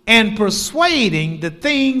and persuading the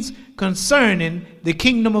things concerning the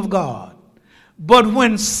kingdom of God. But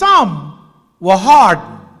when some were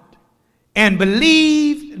hardened and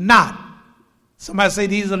believed not, somebody say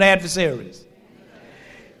these are the adversaries.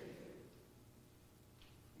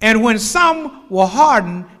 And when some were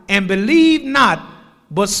hardened and believed not,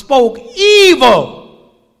 but spoke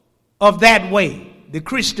evil of that way, the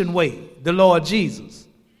Christian way, the Lord Jesus,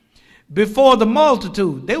 before the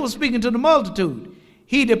multitude, they were speaking to the multitude,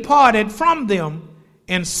 he departed from them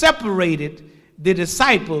and separated the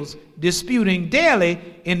disciples, disputing daily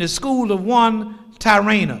in the school of one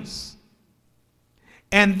Tyrannus.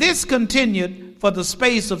 And this continued for the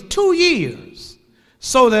space of 2 years,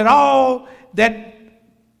 so that all that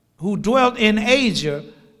who dwelt in Asia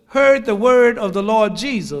heard the word of the Lord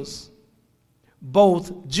Jesus,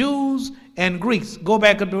 both Jews and Greeks. Go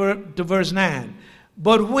back to verse 9.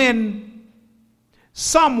 But when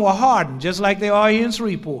some were hardened, just like they are here in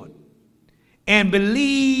Shreveport, and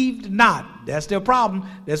believed not, that's their problem,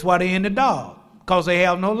 that's why they're in the dark, because they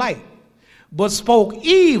have no light, but spoke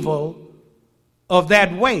evil of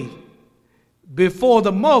that way before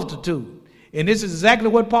the multitude. And this is exactly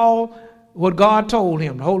what God told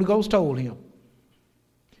him, the Holy Ghost told him.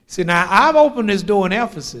 See, now I've opened this door in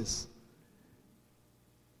Ephesus,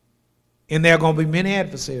 and there are going to be many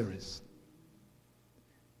adversaries.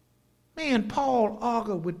 Man, Paul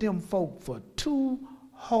argued with them folk for 2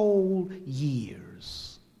 whole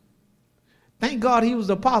years. Thank God he was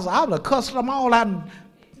the apostle. I would have cussed them all out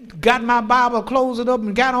and got my Bible, closed it up,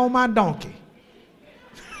 and got on my donkey.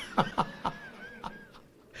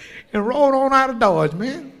 And rode on out of Dodge,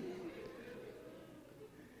 man.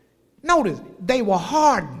 Notice, they were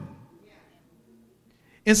hardened.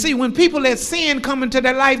 And see, when people let sin come into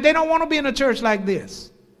their life, they don't want to be in a church like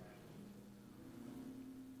this.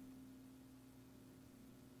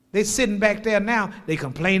 They're sitting back there now, they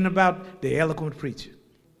complaining about the eloquent preacher.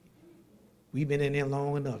 We've been in there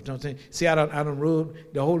long enough. Don't they? See, I done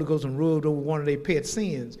rubbed, the Holy Ghost and rubbed over one of their pet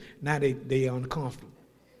sins. Now they uncomfortable.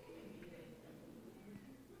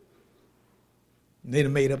 They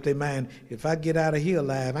done made up their mind, if I get out of here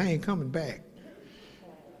alive, I ain't coming back.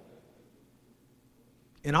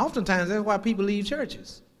 And oftentimes that's why people leave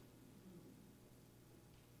churches.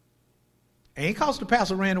 Ain't cause the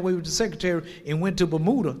pastor ran away with the secretary and went to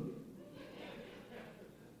Bermuda.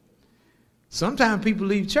 Sometimes people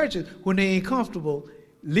leave churches when they ain't comfortable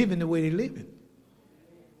living the way they're living.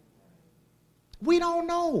 We don't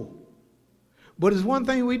know. But it's one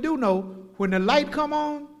thing we do know. When the light come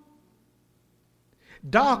on,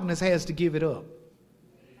 darkness has to give it up.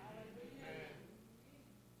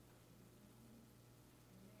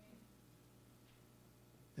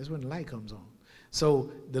 That's when the light comes on.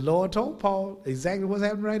 So the Lord told Paul exactly what's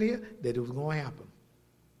happening right here, that it was going to happen.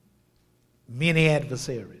 Many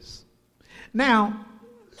adversaries. Now,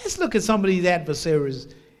 let's look at some of these adversaries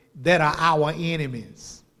that are our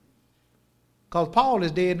enemies. Because Paul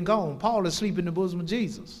is dead and gone. Paul is asleep in the bosom of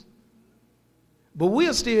Jesus. But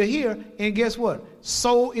we're still here, and guess what?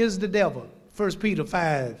 So is the devil. 1 Peter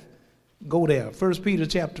 5. Go there. 1 Peter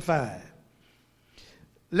chapter 5.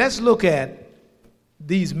 Let's look at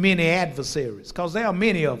these many adversaries, because there are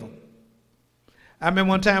many of them. I remember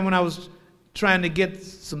one time when I was trying to get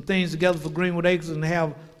some things together for Greenwood Acres and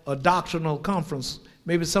have a doctrinal conference.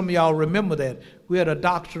 Maybe some of y'all remember that. We had a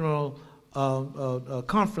doctrinal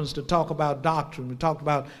conference to talk about doctrine. We talked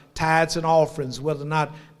about tithes and offerings, whether or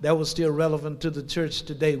not that was still relevant to the church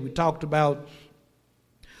today. We talked about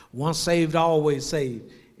once saved, always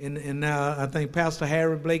saved. And I think Pastor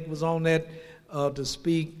Harry Blake was on that to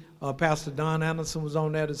speak. Pastor Don Anderson was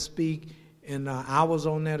on there to speak. And I was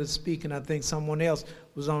on there to speak. And I think someone else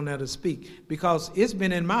was on there to speak. Because it's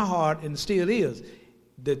been in my heart and still is.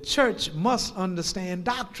 The church must understand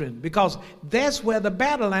doctrine, because that's where the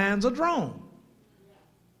battle lines are drawn.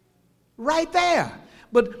 Right there.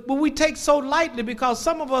 But we take so lightly, because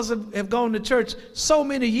some of us have gone to church so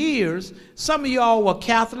many years. Some of y'all were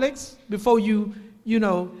Catholics before you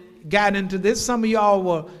got into this. Some of y'all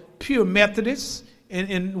were pure Methodists.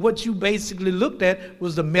 And what you basically looked at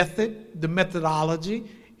was the method, the methodology,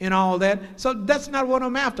 and all that. So that's not what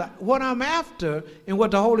I'm after. What I'm after, and what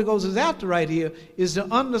the Holy Ghost is after right here, is to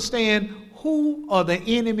understand who are the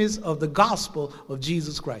enemies of the gospel of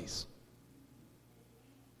Jesus Christ.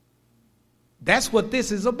 That's what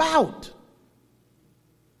this is about.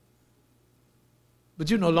 But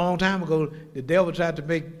a long time ago, the devil tried to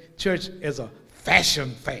make church as a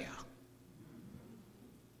fashion fair.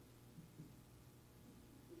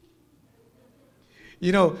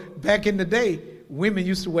 Back in the day, women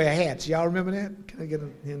used to wear hats. Y'all remember that? Can I get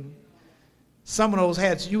in? Some of those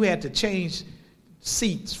hats, you had to change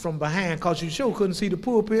seats from behind because you sure couldn't see the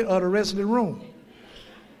pulpit or the rest of the room.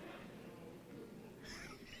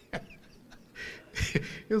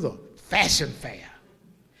 It was a fashion fair.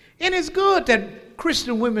 And it's good that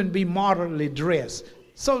Christian women be moderately dressed.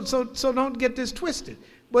 So don't get this twisted.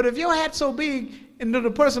 But if your hat's so big and the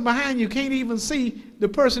person behind you can't even see the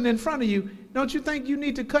person in front of you, don't you think you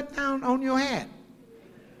need to cut down on your hat?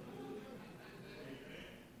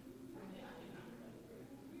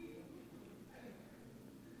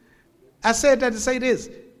 I said that to say this.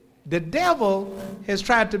 The devil has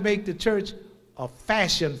tried to make the church a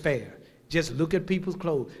fashion fair. Just look at people's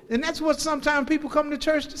clothes. And that's what sometimes people come to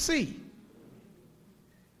church to see.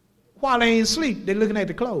 While they ain't asleep, they're looking at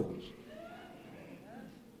the clothes.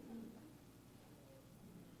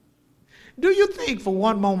 Do you think for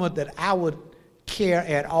one moment that I would care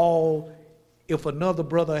at all if another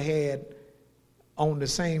brother had on the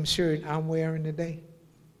same shirt I'm wearing today?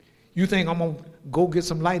 You think I'm going to go get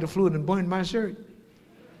some lighter fluid and burn my shirt?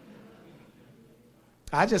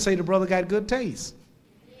 I just say the brother got good taste.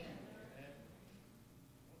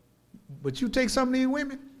 But you take some of these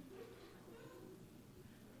women,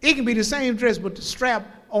 it can be the same dress, but the strap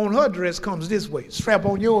on her dress comes this way. Strap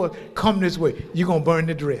on yours come this way. You're going to burn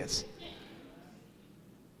the dress.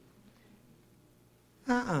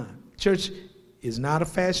 Church is not a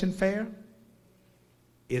fashion fair.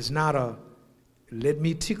 It's not a let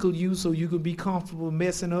me tickle you so you can be comfortable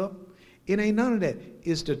messing up. It ain't none of that.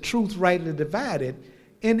 It's the truth rightly divided.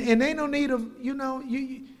 And ain't no need of,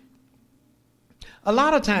 a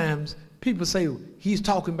lot of times people say, he's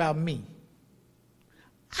talking about me.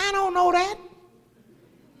 I don't know that.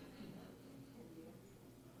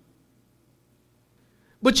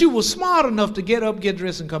 But you were smart enough to get up, get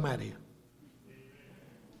dressed, and come out of here.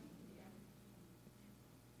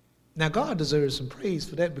 Now, God deserves some praise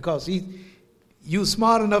for that, because you were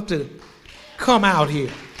smart enough to come out here.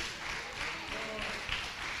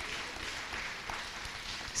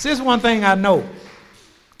 See, this is one thing I know.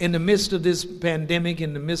 In the midst of this pandemic,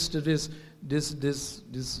 in the midst of this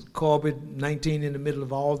COVID-19, in the middle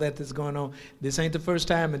of all that's going on, this ain't the first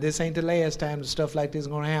time and this ain't the last time that stuff like this is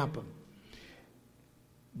going to happen.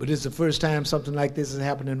 But it's the first time something like this has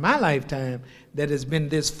happened in my lifetime that has been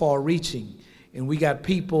this far-reaching. And we got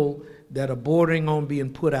people that are bordering on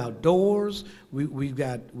being put outdoors. We've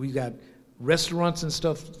got restaurants and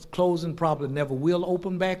stuff closing, probably never will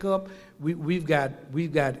open back up. We've got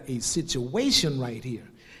a situation right here.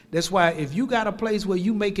 That's why if you got a place where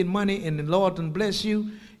you making money and the Lord done bless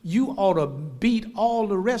you, you ought to beat all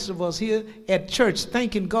the rest of us here at church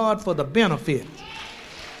thanking God for the benefit.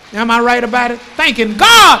 Am I right about it? Thanking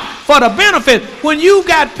God for the benefit. When you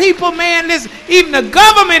got people, man, even the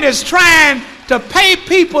government is trying to pay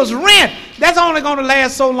people's rent. That's only going to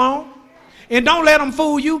last so long. And don't let them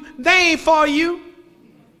fool you. They ain't for you.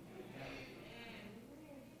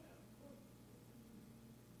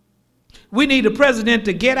 We need the president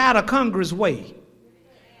to get out of Congress' way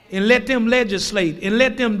and let them legislate and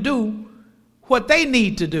let them do what they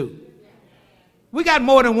need to do. We got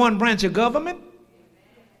more than one branch of government.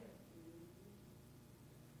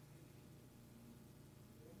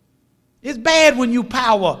 It's bad when you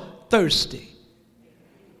power thirsty,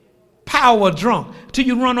 power drunk, till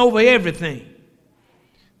you run over everything.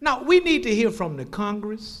 Now, we need to hear from the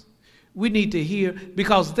Congress. We need to hear,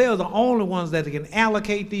 because they're the only ones that can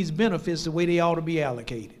allocate these benefits the way they ought to be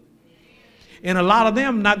allocated. And a lot of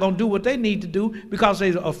them not going to do what they need to do because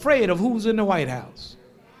they're afraid of who's in the White House.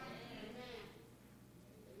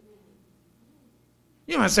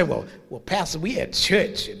 You might say, well, Pastor, we at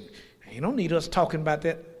church, and you don't need us talking about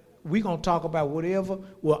that. We're going to talk about whatever.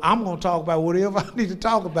 Well, I'm going to talk about whatever I need to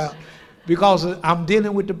talk about because I'm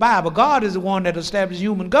dealing with the Bible. God is the one that established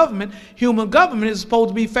human government. Human government is supposed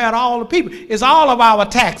to be fair to all the people. It's all of our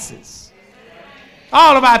taxes.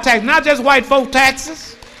 All of our taxes, not just white folk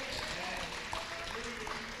taxes.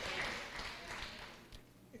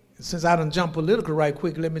 Since I done jumped political right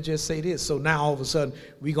quick, let me just say this. So now all of a sudden,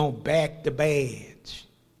 we're going to back the badge.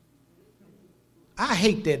 I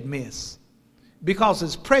hate that mess because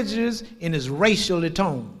it's prejudice and it's racially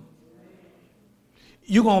toned.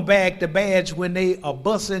 You're going to back the badge when they are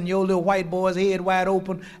busting your little white boy's head wide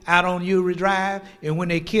open out on Uri Drive, and when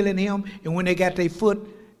they killing him, and when they got their foot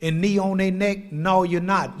and knee on their neck. No, you're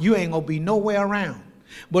not. You ain't going to be nowhere around.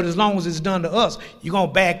 But as long as it's done to us, you're going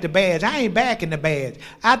to back the badge. I ain't backing the badge.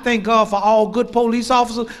 I thank God for all good police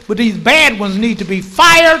officers, but these bad ones need to be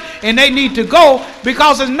fired, and they need to go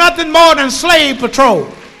because it's nothing more than slave patrol.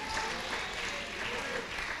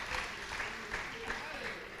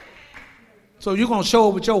 So you're going to show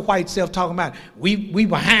up with your white self talking about, we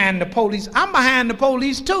behind the police. I'm behind the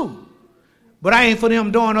police too. But I ain't for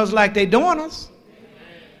them doing us like they doing us.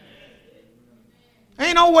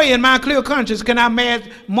 Ain't no way in my clear conscience can I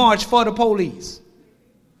march for the police.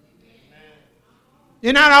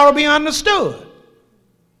 And that ought to be understood.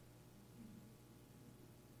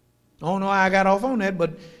 I don't know how I got off on that,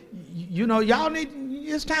 but you know,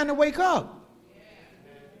 it's time to wake up.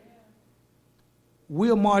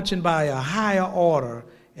 We're marching by a higher order,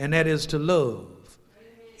 and that is to love.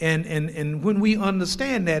 And when we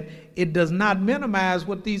understand that, it does not minimize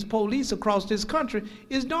what these police across this country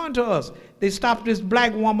is doing to us. They stopped this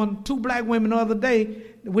black woman, 2 black women the other day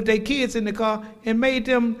with their kids in the car and made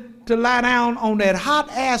them to lie down on that hot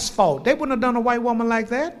asphalt. They wouldn't have done a white woman like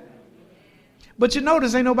that. But you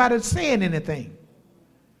notice ain't nobody saying anything.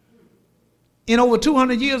 In over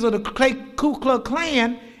 200 years of the Ku Klux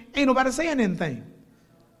Klan, ain't nobody saying anything.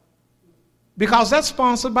 Because that's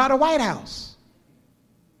sponsored by the White House.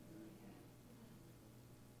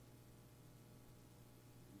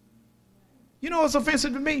 You know what's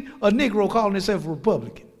offensive to me? A Negro calling himself a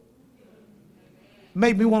Republican.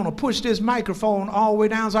 Made me want to push this microphone all the way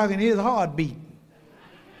down so I can hear his heartbeat.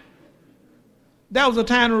 That was a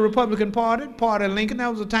time the Republican Party of Lincoln, that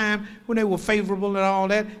was a time when they were favorable and all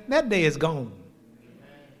that. That day is gone.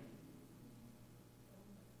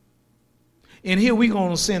 And here we're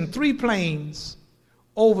going to send 3 planes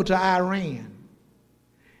over to Iran.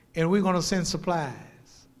 And we're going to send supplies.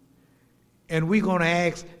 And we're going to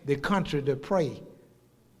ask the country to pray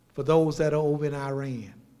for those that are over in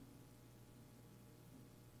Iran.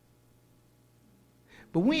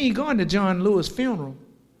 But we ain't going to John Lewis' funeral.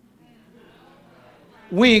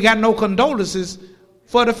 We ain't got no condolences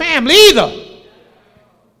for the family either.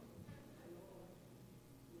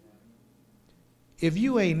 If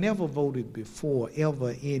you ain't never voted before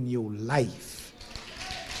ever in your life,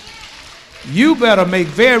 you better make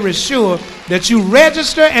very sure that you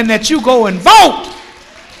register and that you go and vote.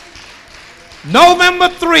 November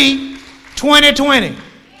 3, 2020.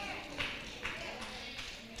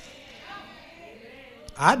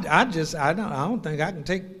 I don't think I can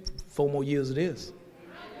take 4 more years of this.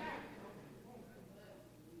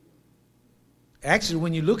 Actually,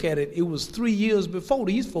 when you look at it, it was 3 years before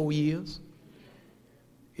these 4 years.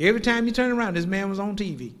 Every time you turn around, this man was on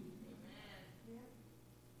TV.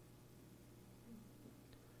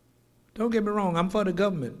 Don't get me wrong, I'm for the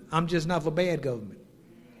government. I'm just not for bad government.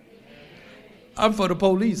 I'm for the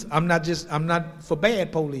police. I'm not for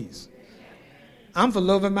bad police. I'm for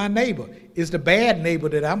loving my neighbor. It's the bad neighbor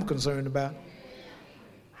that I'm concerned about.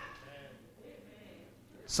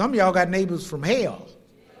 Some of y'all got neighbors from hell.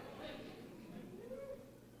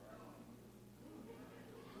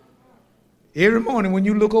 Every morning when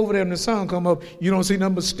you look over there and the sun come up, you don't see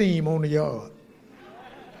nothing but steam on the yard.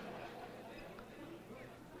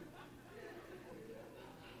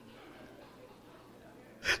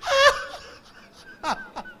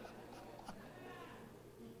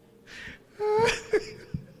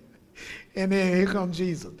 And then here comes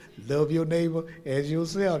Jesus. Love your neighbor as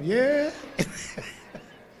yourself. Yeah.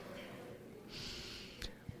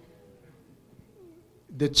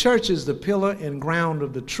 The church is the pillar and ground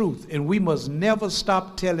of the truth, and we must never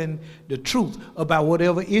stop telling the truth about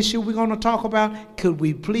whatever issue we're going to talk about. Could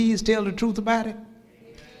we please tell the truth about it?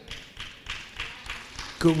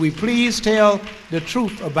 Could we please tell the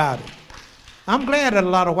truth about it? I'm glad that a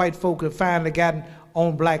lot of white folk have finally gotten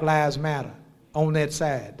on Black Lives Matter, on that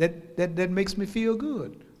side. That makes me feel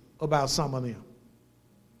good about some of them.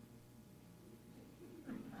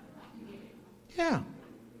 Yeah.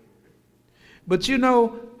 But you know,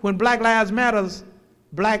 when Black Lives Matter,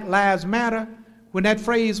 when that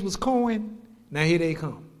phrase was coined, now here they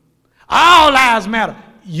come. All lives matter.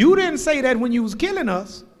 You didn't say that when you was killing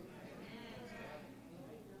us.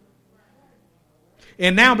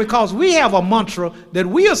 And now because we have a mantra that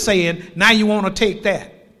we are saying, now you want to take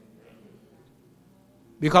that.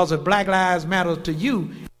 Because if Black Lives Matter to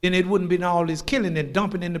you, then it wouldn't be all this killing and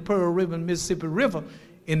dumping in the Pearl River and Mississippi River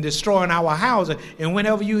and destroying our houses. And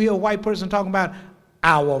whenever you hear a white person talking about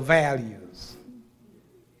our values,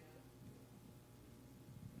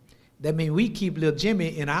 that means we keep little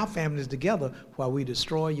Jimmy and our families together while we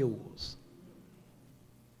destroy yours.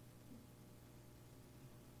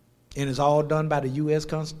 And it's all done by the U.S.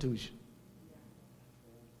 Constitution.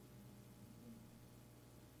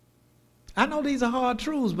 I know these are hard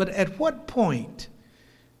truths, but at what point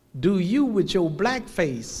do you, with your black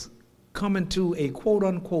face, come into a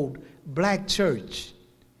quote-unquote black church,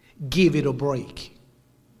 give it a break?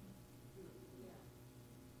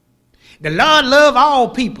 The Lord love all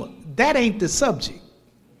people. That ain't the subject.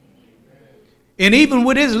 And even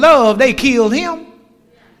with his love, they killed him.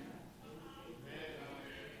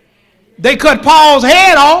 They cut Paul's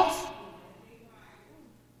head off.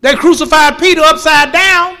 They crucified Peter upside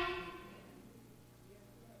down.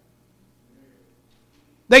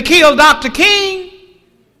 They killed Dr. King.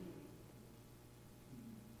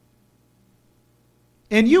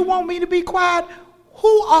 And you want me to be quiet?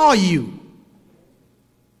 Who are you?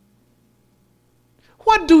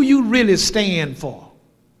 What do you really stand for?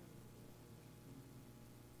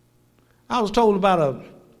 I was told about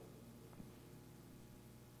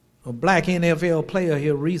a black NFL player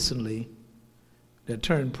here recently that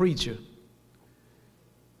turned preacher.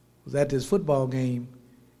 Was at this football game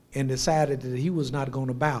and decided that he was not going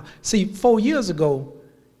to bow. See, 4 years ago,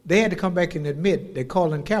 they had to come back and admit that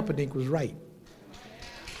Colin Kaepernick was right.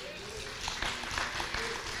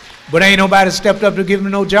 But ain't nobody stepped up to give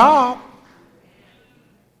him no job.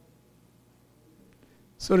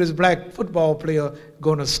 So this black football player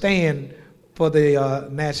going to stand for the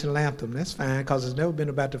national anthem. That's fine, because it's never been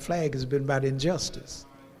about the flag. It's been about injustice.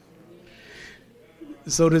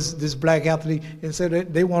 So this black athlete, and so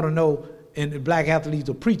they want to know, and the black athletes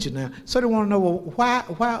are preaching now, so they want to know, well,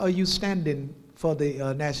 why are you standing for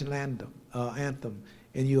the national anthem,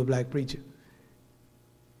 and you're a black preacher?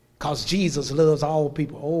 Because Jesus loves all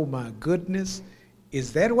people. Oh my goodness,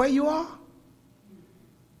 is that where you are?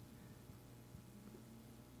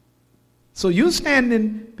 So you're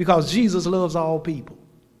standing because Jesus loves all people.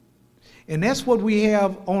 And that's what we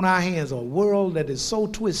have on our hands, a world that is so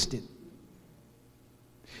twisted.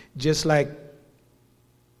 Just like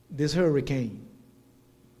this hurricane,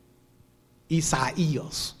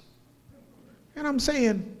 Isaias. And I'm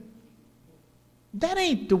saying, that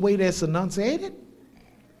ain't the way that's enunciated.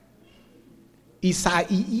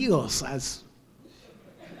 Isaias.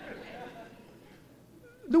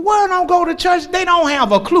 The word don't go to church, they don't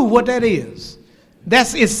have a clue what that is.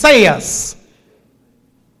 That's Isaias,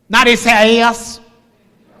 not Isaias.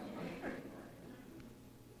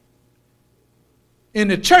 And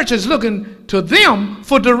the church is looking to them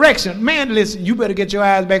for direction. Man, listen, you better get your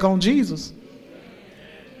eyes back on Jesus.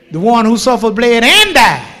 The one who suffered, bled, and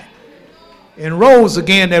died, and rose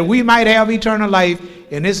again that we might have eternal life,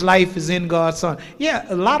 and this life is in God's Son. Yeah,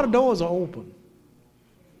 a lot of doors are open.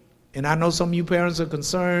 And I know some of you parents are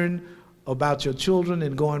concerned about your children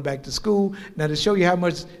and going back to school. Now, to show you how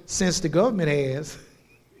much sense the government has,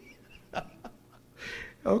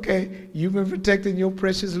 Okay, you've been protecting your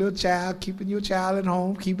precious little child, keeping your child at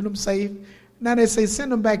home, keeping them safe. Now they say,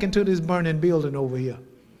 send them back into this burning building over here.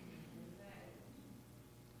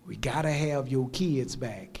 We got to have your kids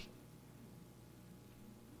back.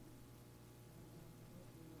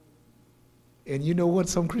 And you know what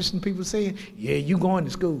some Christian people saying? Yeah, you going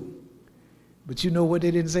to school. But you know what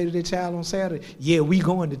they didn't say to their child on Saturday? Yeah, we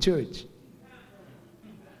going to church.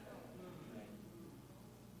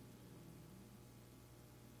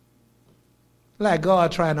 Like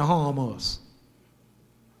God trying to harm us.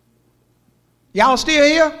 Y'all still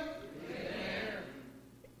here? Yeah.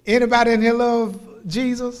 Anybody in here love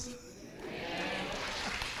Jesus?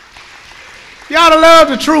 Yeah. Y'all to love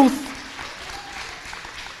the truth.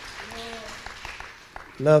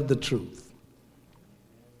 Love the truth.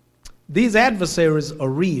 These adversaries are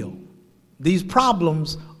real. These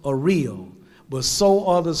problems are real. But so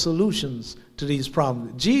are the solutions to these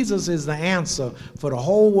problems. Jesus is the answer for the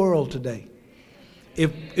whole world today.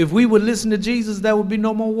 If we would listen to Jesus, there would be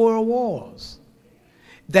no more world wars.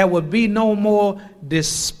 There would be no more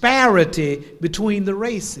disparity between the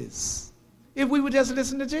races. If we would just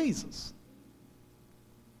listen to Jesus.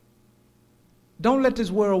 Don't let this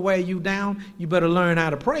world wear you down. You better learn how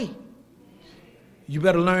to pray. You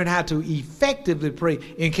better learn how to effectively pray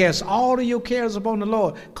and cast all of your cares upon the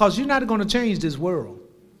Lord, because you're not going to change this world.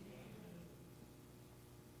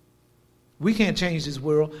 We can't change this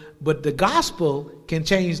world, but the gospel can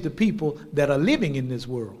change the people that are living in this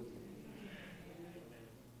world.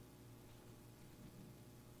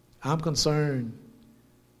 I'm concerned.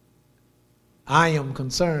 I am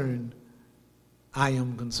concerned. I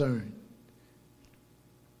am concerned.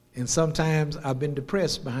 And sometimes I've been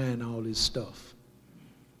depressed behind all this stuff.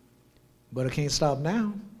 But I can't stop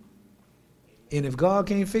now. And if God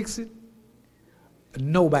can't fix it,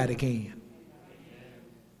 nobody can.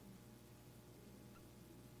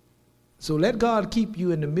 So let God keep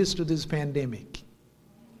you in the midst of this pandemic.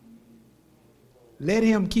 Let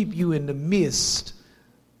him keep you in the midst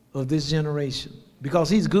of this generation, because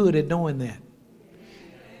he's good at doing that.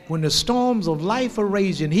 When the storms of life are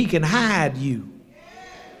raging, he can hide you.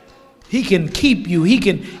 He can keep you. He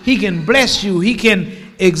can bless you. He can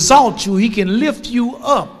exalt you. He can lift you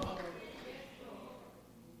up.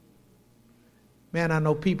 Man, I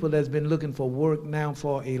know people that's been looking for work now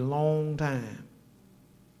for a long time,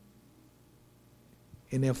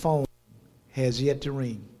 and their phone has yet to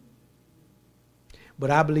ring.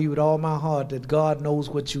 But I believe with all my heart that God knows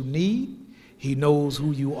what you need. He knows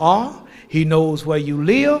who you are. He knows where you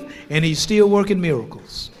live, and he's still working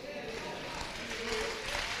miracles.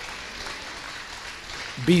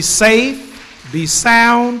 Be safe, be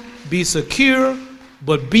sound, be secure,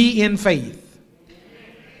 but be in faith.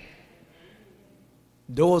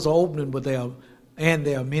 Doors are opening, but there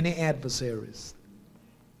are many adversaries.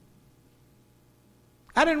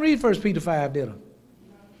 I didn't read 1 Peter 5, did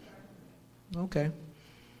I? Okay.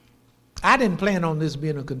 I didn't plan on this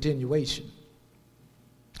being a continuation.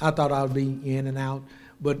 I thought I would be in and out.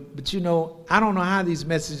 But you know, I don't know how these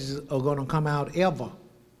messages are going to come out ever.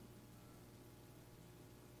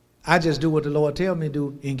 I just do what the Lord tells me to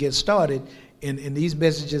do and get started. And these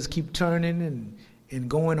messages keep turning and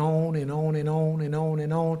going on and on and on and on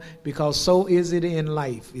and on, because so is it in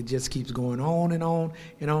life. It just keeps going on and on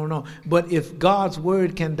and on and on. But if God's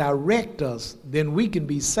word can direct us, then we can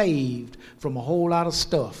be saved from a whole lot of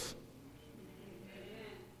stuff.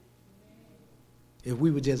 If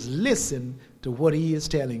we would just listen to what he is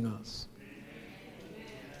telling us.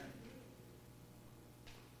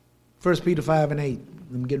 1 Peter 5 and 8.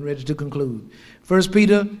 I'm getting ready to conclude. 1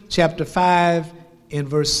 Peter chapter 5 and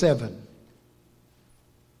verse 7.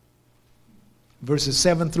 Verses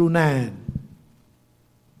 7 through 9.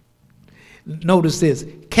 Notice this.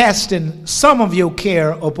 Casting some of your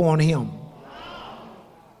care upon him.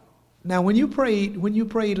 Now when you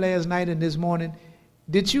prayed last night and this morning,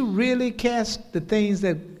 did you really cast the things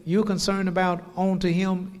that you're concerned about onto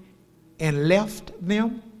him and left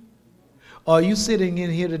them? Or are you sitting in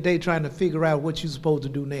here today trying to figure out what you're supposed to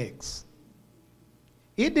do next?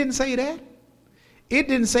 It didn't say that. It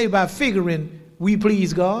didn't say by figuring we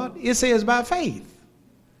please God. It says by faith.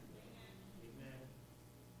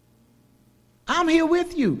 I'm here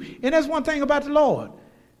with you. And that's one thing about the Lord.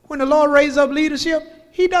 When the Lord raises up leadership,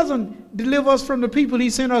 he doesn't deliver us from the people he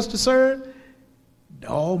sent us to serve.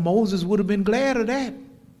 Oh, Moses would have been glad of that.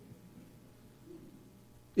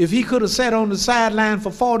 If he could have sat on the sideline for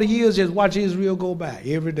 40 years, just watch Israel go by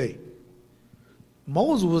every day.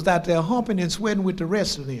 Moses was out there humping and sweating with the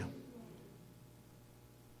rest of them.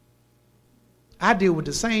 I deal with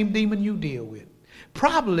the same demon you deal with.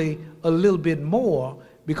 Probably a little bit more,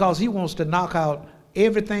 because he wants to knock out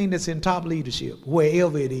everything that's in top leadership,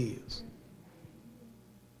 wherever it is.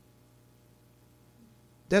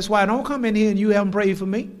 That's why I don't come in here and you haven't prayed for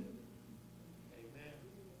me.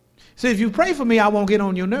 See, if you pray for me, I won't get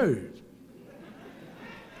on your nerves.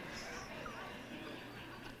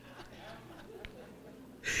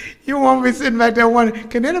 You won't be sitting back there wondering,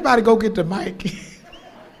 can anybody go get the mic?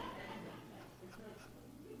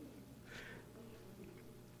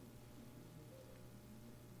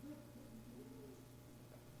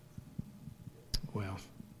 Well,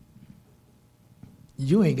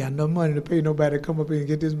 you ain't got no money to pay nobody to come up here and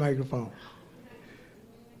get this microphone.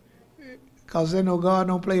 Because they know God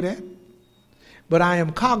don't play that. But I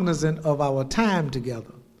am cognizant of our time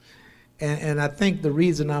together. And I think the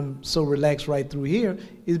reason I'm so relaxed right through here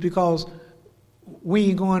is because we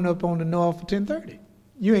ain't going up on the north for 10:30.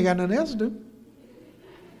 You ain't got nothing else to do.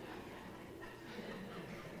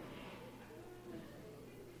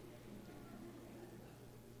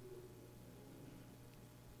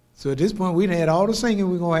 So at this point, we done had all the singing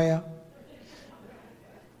we're going to have.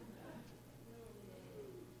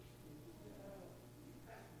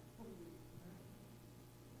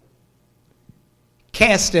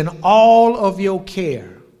 Casting all of your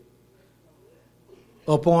care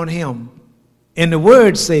upon him. And the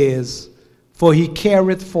word says, for he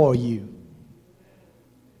careth for you.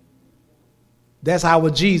 That's our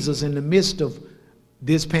Jesus in the midst of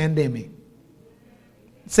this pandemic.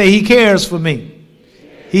 Say, he cares for me.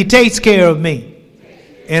 He takes care of me.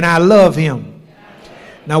 And I love him.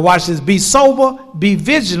 Now watch this. Be sober, be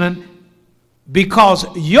vigilant, because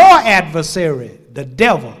your adversary, the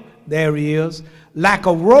devil, there he is, like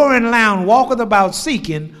a roaring lion walketh about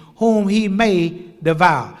seeking whom he may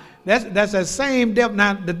devour. That's that same devil.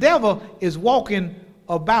 Now, the devil is walking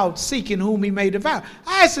about seeking whom he may devour.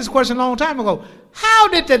 I asked this question a long time ago. How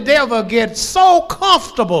did the devil get so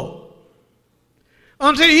comfortable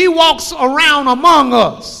until he walks around among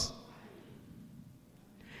us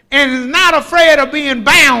and is not afraid of being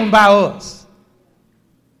bound by us?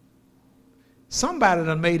 Somebody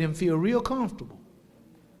done made him feel real comfortable.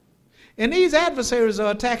 And these adversaries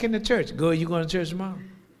are attacking the church. Go, you going to church tomorrow?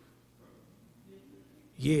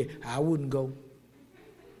 Yeah, I wouldn't go.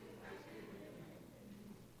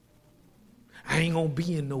 I ain't going to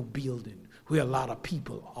be in no building where a lot of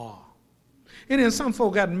people are. And then some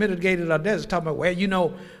folk got mitigated out there talking about, well, you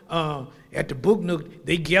know, at the Book Nook,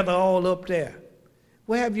 they gather all up there.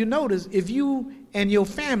 Well, have you noticed, if you and your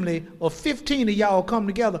family or 15 of y'all come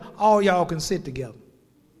together, all y'all can sit together.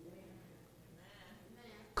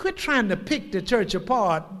 Quit trying to pick the church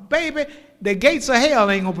apart. Baby, the gates of hell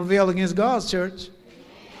ain't going to prevail against God's church.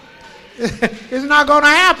 It's not going to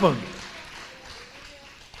happen.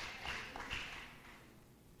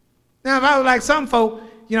 Now, if I was like some folk,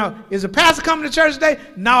 you know, is the pastor coming to church today?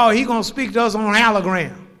 No, he's going to speak to us on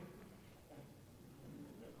hologram.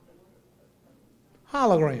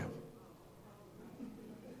 Hologram.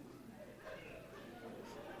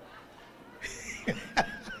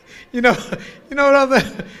 You know,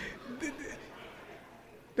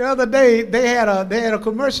 the other day they had a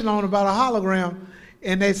commercial on about a hologram,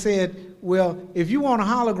 and they said, well, if you want a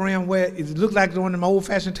hologram where it looks like one of them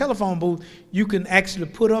old-fashioned telephone booths, you can actually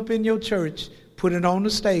put up in your church, put it on the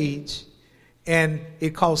stage, and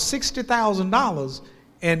it costs $60,000,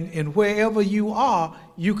 and wherever you are,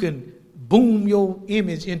 you can boom your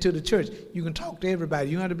image into the church. You can talk to everybody.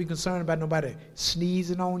 You don't have to be concerned about nobody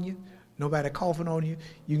sneezing on you, nobody coughing on you.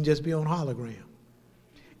 You can just be on hologram.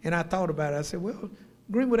 And I thought about it. I said, well,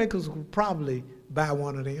 Greenwood Acres could probably buy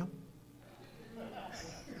one of them.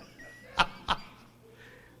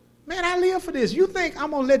 Man, I live for this. You think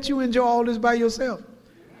I'm going to let you enjoy all this by yourself?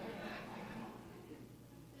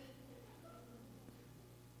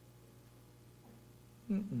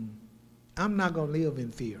 I'm not going to live in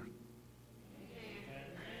fear.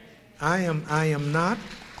 I am not.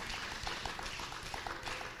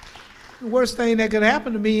 The worst thing that could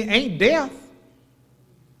happen to me ain't death.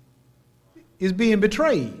 It's being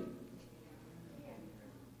betrayed.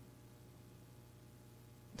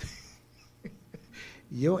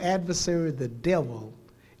 Your adversary, the devil,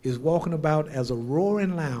 is walking about as a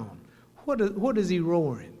roaring lion. What is he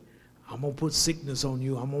roaring? I'm going to put sickness on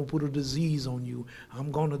you. I'm going to put a disease on you.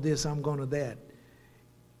 I'm going to this, I'm going to that.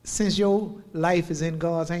 Since your life is in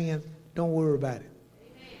God's hands, don't worry about it.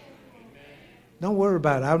 Don't worry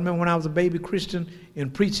about it. I remember when I was a baby Christian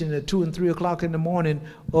and preaching at 2 and 3 o'clock in the morning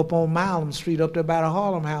up on Milam Street, up there by the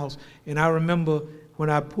Harlem House. And I remember when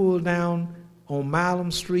I pulled down on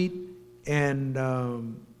Milam Street and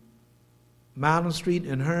Hearn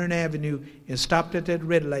Avenue and stopped at that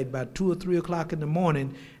red light about 2 or 3 o'clock in the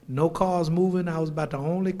morning. No cars moving. I was about the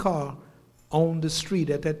only car on the street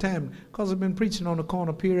at that time, because I've been preaching on the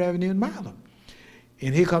corner of Pier Avenue and Milam.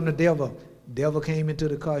 And here come the devil. Devil came into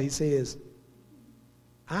the car. He says,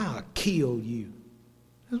 I'll kill you.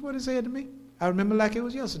 That's what he said to me. I remember like it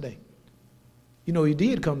was yesterday. You know, he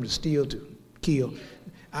did come to steal, to kill.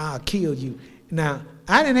 I'll kill you. Now,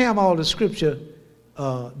 I didn't have all the scripture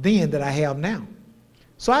then that I have now.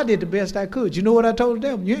 So I did the best I could. You know what I told the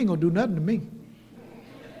devil? You ain't going to do nothing to me.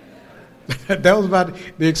 That was about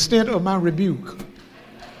the extent of my rebuke.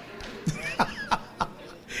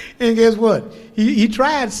 And guess what? He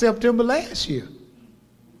tried September last year.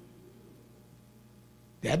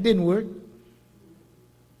 That didn't work.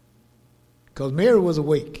 Because Mary was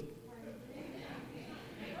awake.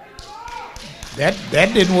 That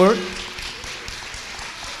didn't work.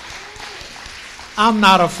 I'm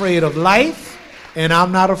not afraid of life, and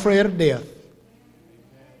I'm not afraid of death.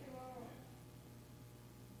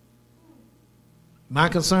 My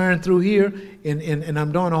concern through here, and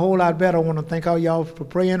I'm doing a whole lot better. I want to thank all y'all for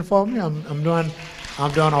praying for me. I'm doing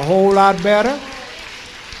a whole lot better.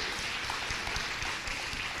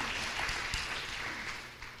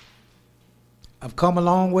 I've come a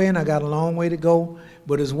long way, and I got a long way to go.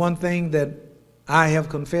 But there's one thing that I have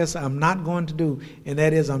confessed I'm not going to do, and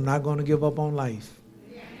that is I'm not going to give up on life.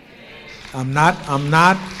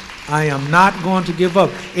 I am not going to give up.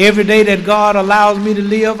 Every day that God allows me to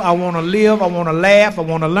live, I want to live, I want to laugh, I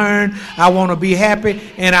want to learn, I want to be happy,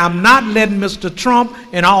 and I'm not letting Mr. Trump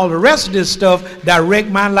and all the rest of this stuff direct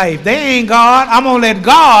my life. They ain't God. I'm going to let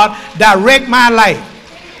God direct my life.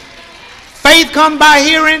 Faith comes by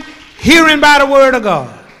hearing, hearing by the word of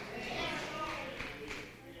God.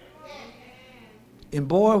 And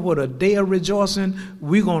boy, what a day of rejoicing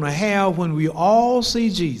we're going to have when we all see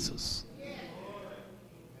Jesus.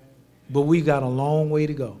 But we got a long way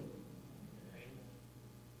to go.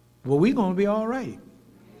 Well, we're going to be all right.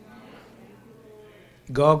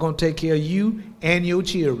 God going to take care of you and your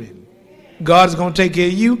children. God is going to take care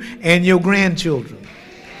of you and your grandchildren.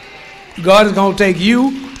 God is going to take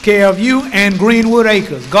care of you and Greenwood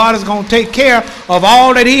Acres. God is going to take care of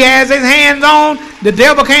all that he has his hands on. The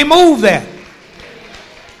devil can't move that.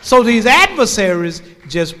 So these adversaries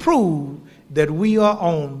just prove that we are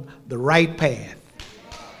on the right path.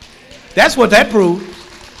 That's what that proves.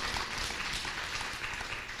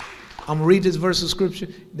 I'm going to read this verse of scripture,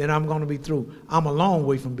 then I'm going to be through. I'm a long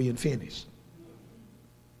way from being finished.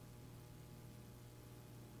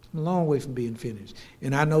 I'm a long way from being finished.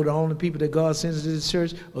 And I know the only people that God sends to this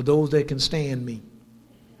church are those that can stand me.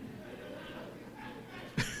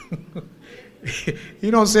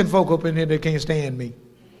 You don't send folk up in here that can't stand me.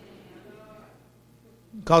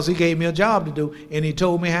 Because he gave me a job to do, and he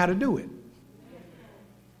told me how to do it.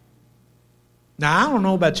 Now, I don't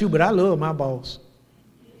know about you, but I love my boss.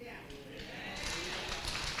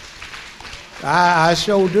 I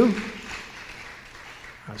sure do.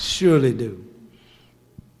 I surely do.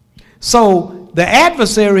 So, the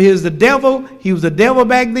adversary is the devil. He was the devil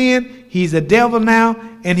back then. He's the devil now.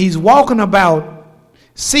 And he's walking about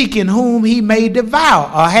seeking whom he may devour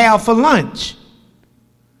or have for lunch.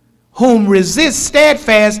 Whom resist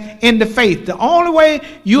steadfast in the faith. The only way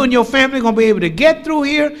you and your family are going to be able to get through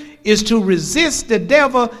here is to resist the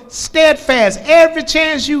devil steadfast. Every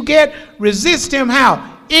chance you get, resist him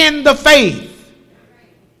how? In the faith.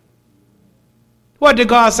 What did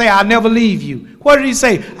God say? I'll never leave you. What did he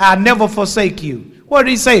say? I'll never forsake you. What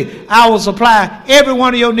did he say? I will supply every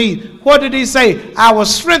one of your needs. What did he say? I will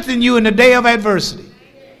strengthen you in the day of adversity.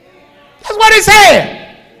 That's what he said.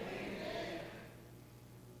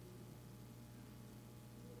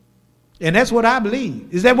 And that's what I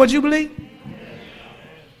believe. Is that what you believe?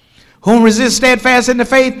 Whom resist steadfast in the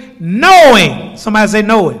faith, knowing. Somebody say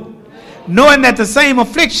knowing. Knowing that the same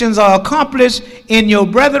afflictions are accomplished in your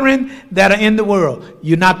brethren that are in the world.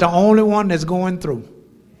 You're not the only one that's going through.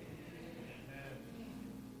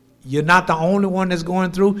 You're not the only one that's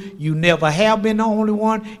going through. You never have been the only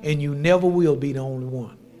one, and you never will be the only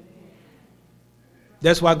one.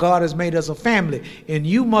 That's why God has made us a family. And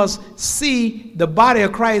you must see the body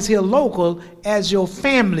of Christ here local as your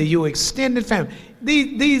family, your extended family.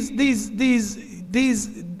 Those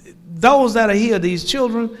that are here, these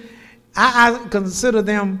children, I consider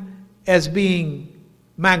them as being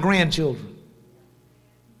my grandchildren.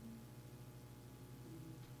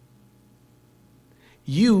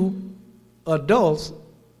 You adults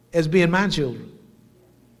as being my children.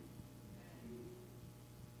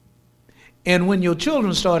 And when your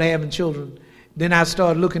children start having children, then I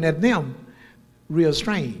start looking at them real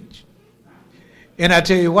strange. And I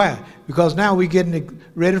tell you why. Because now we're getting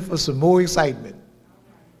ready for some more excitement.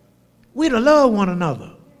 We to love one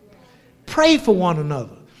another. Pray for one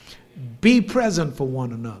another. Be present for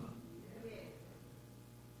one another.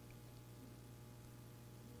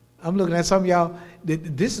 I'm looking at some of y'all.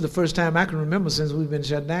 This is the first time I can remember since we've been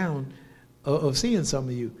shut down of seeing some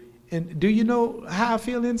of you. And do you know how I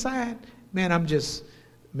feel inside? Man, I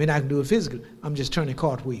can do it physically. I'm just turning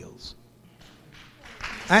cartwheels.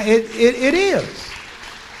 It is.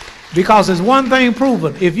 Because there's one thing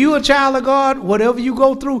proven. If you're a child of God, whatever you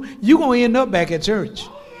go through, you're going to end up back at church.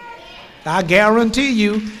 I guarantee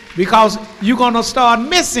you, because you're going to start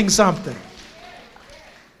missing something.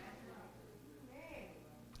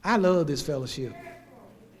 I love this fellowship.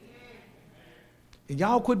 And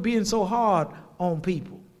y'all quit being so hard on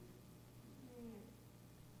people.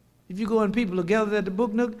 If you go and people together at the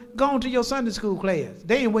book nook, go on to your Sunday school class.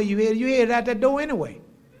 They ain't where you headed. You headed out that door anyway.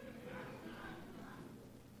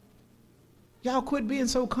 Y'all quit being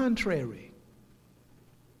so contrary.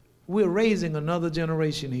 We're raising another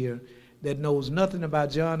generation here that knows nothing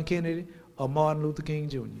about John Kennedy or Martin Luther King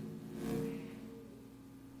Jr.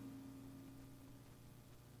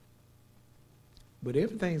 But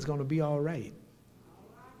everything's going to be all right.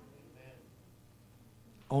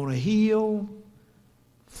 On a hill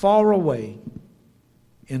far away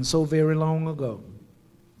and so very long ago,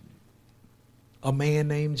 a man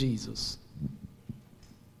named Jesus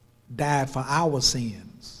died for our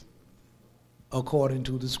sins according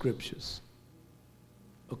to the scriptures,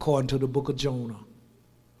 according to the book of Jonah.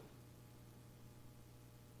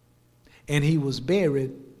 And he was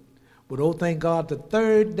buried, but oh, thank God, the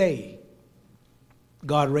third day,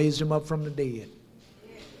 God raised him up from the dead.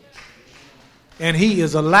 And he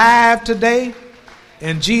is alive today,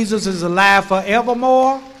 and Jesus is alive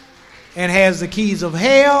forevermore, and has the keys of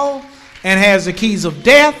hell, and has the keys of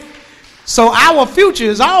death. So our future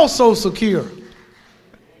is also secure.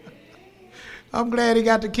 I'm glad he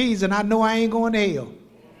got the keys, and I know I ain't going to hell.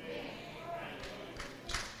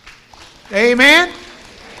 Amen.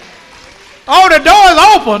 Oh, the door is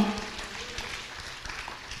open.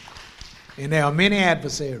 And there are many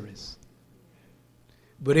adversaries.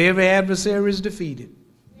 But every adversary is defeated.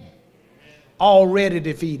 Already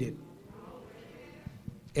defeated.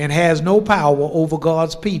 And has no power over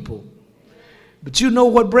God's people. But you know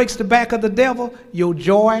what breaks the back of the devil? Your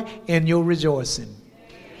joy and your rejoicing.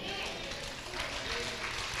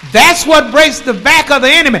 That's what breaks the back of the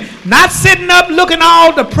enemy. Not sitting up looking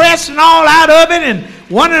all depressed and all out of it and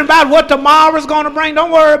wondering about what tomorrow is going to bring.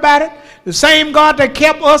 Don't worry about it. The same God that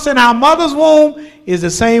kept us in our mother's womb is the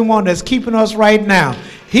same one that's keeping us right now.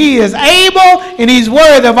 He is able and he's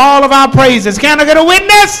worthy of all of our praises. Can I get a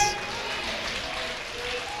witness?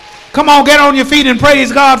 Come on, get on your feet and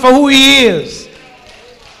praise God for who he is.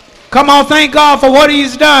 Come on, thank God for what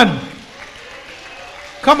he's done.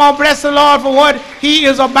 Come on, bless the Lord for what he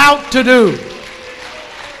is about to do.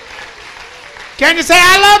 Can you say,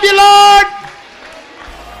 I love you, Lord?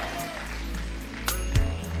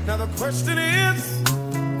 Now the question is,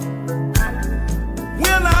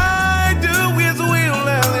 will I do his will? And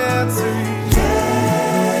the answer is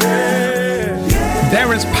yes.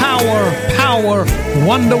 There is power,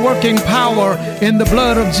 wonder-working power in the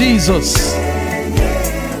blood of Jesus.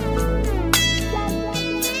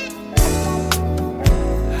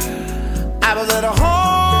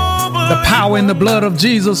 The power in the blood of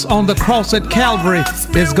Jesus on the cross at Calvary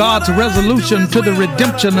is God's resolution to the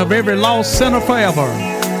redemption of every lost sinner forever.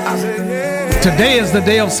 Today is the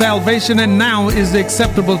day of salvation, and now is the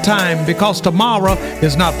acceptable time, because tomorrow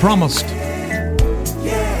is not promised.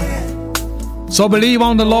 So believe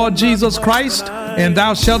on the Lord Jesus Christ, and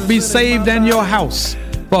thou shalt be saved and your house.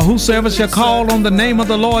 For whosoever shall call on the name of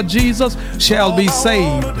the Lord Jesus shall be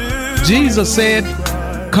saved. Jesus said,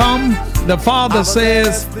 come. The Father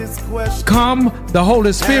says, come. The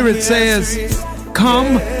Holy Spirit says,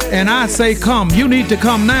 come. And I say, come. You need to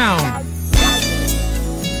come now.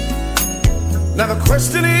 Now the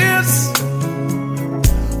question is,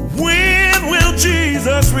 when will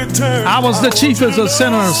Jesus return? I was the chiefest of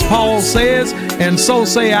sinners, Paul says, and so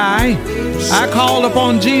say I. I called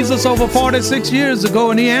upon Jesus over 46 years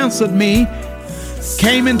ago, and he answered me,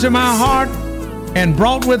 came into my heart, and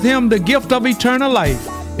brought with him the gift of eternal life.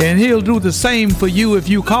 And he'll do the same for you if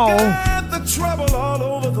you call. The trouble all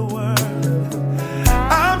over the world.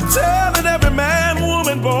 I'm telling every man,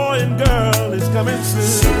 woman, boy, and girl is coming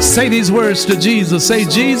soon. Say these words to Jesus. Say,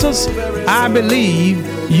 Jesus, I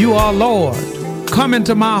believe you are Lord. Come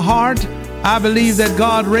into my heart. I believe that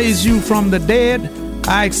God raised you from the dead.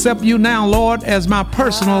 I accept you now, Lord, as my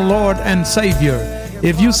personal Lord and Savior.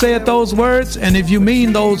 If you said those words, and if you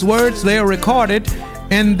mean those words, they are recorded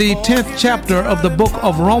in the 10th chapter of the book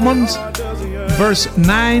of Romans, verse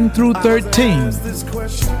 9 through 13.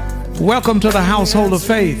 Welcome to the household of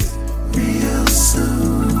faith. real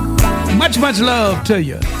soon. Much, much love to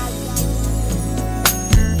you.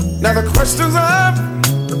 Now the questions are,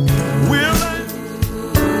 will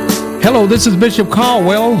I? Hello, this is Bishop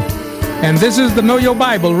Caldwell, and this is the Know Your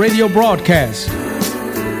Bible radio broadcast.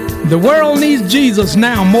 The world needs Jesus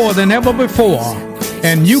now more than ever before,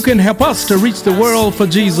 and you can help us to reach the world for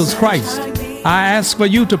Jesus Christ. I ask for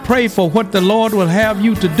you to pray for what the Lord will have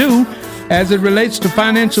you to do as it relates to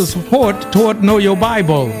financial support toward Know Your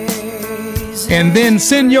Bible. And then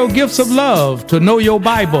send your gifts of love to Know Your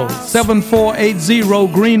Bible,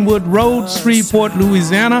 7480 Greenwood Road, Shreveport,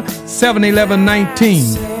 Louisiana,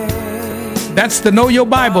 71119. That's the Know Your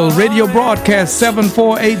Bible radio broadcast,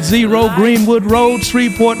 7480 Greenwood Road,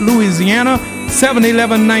 Shreveport, Louisiana,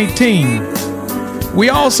 71119. We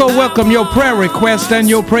also welcome your prayer requests and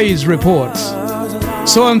your praise reports.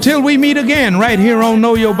 So until we meet again right here on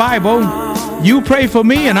Know Your Bible, you pray for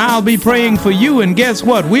me and I'll be praying for you, and guess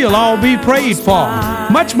what? We'll all be prayed for.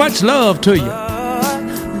 Much, much love to you.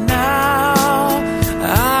 Now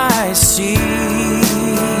I see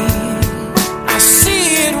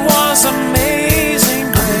it was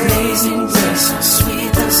amazing grace, how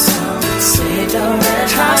sweet the sound saved a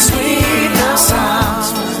wretch.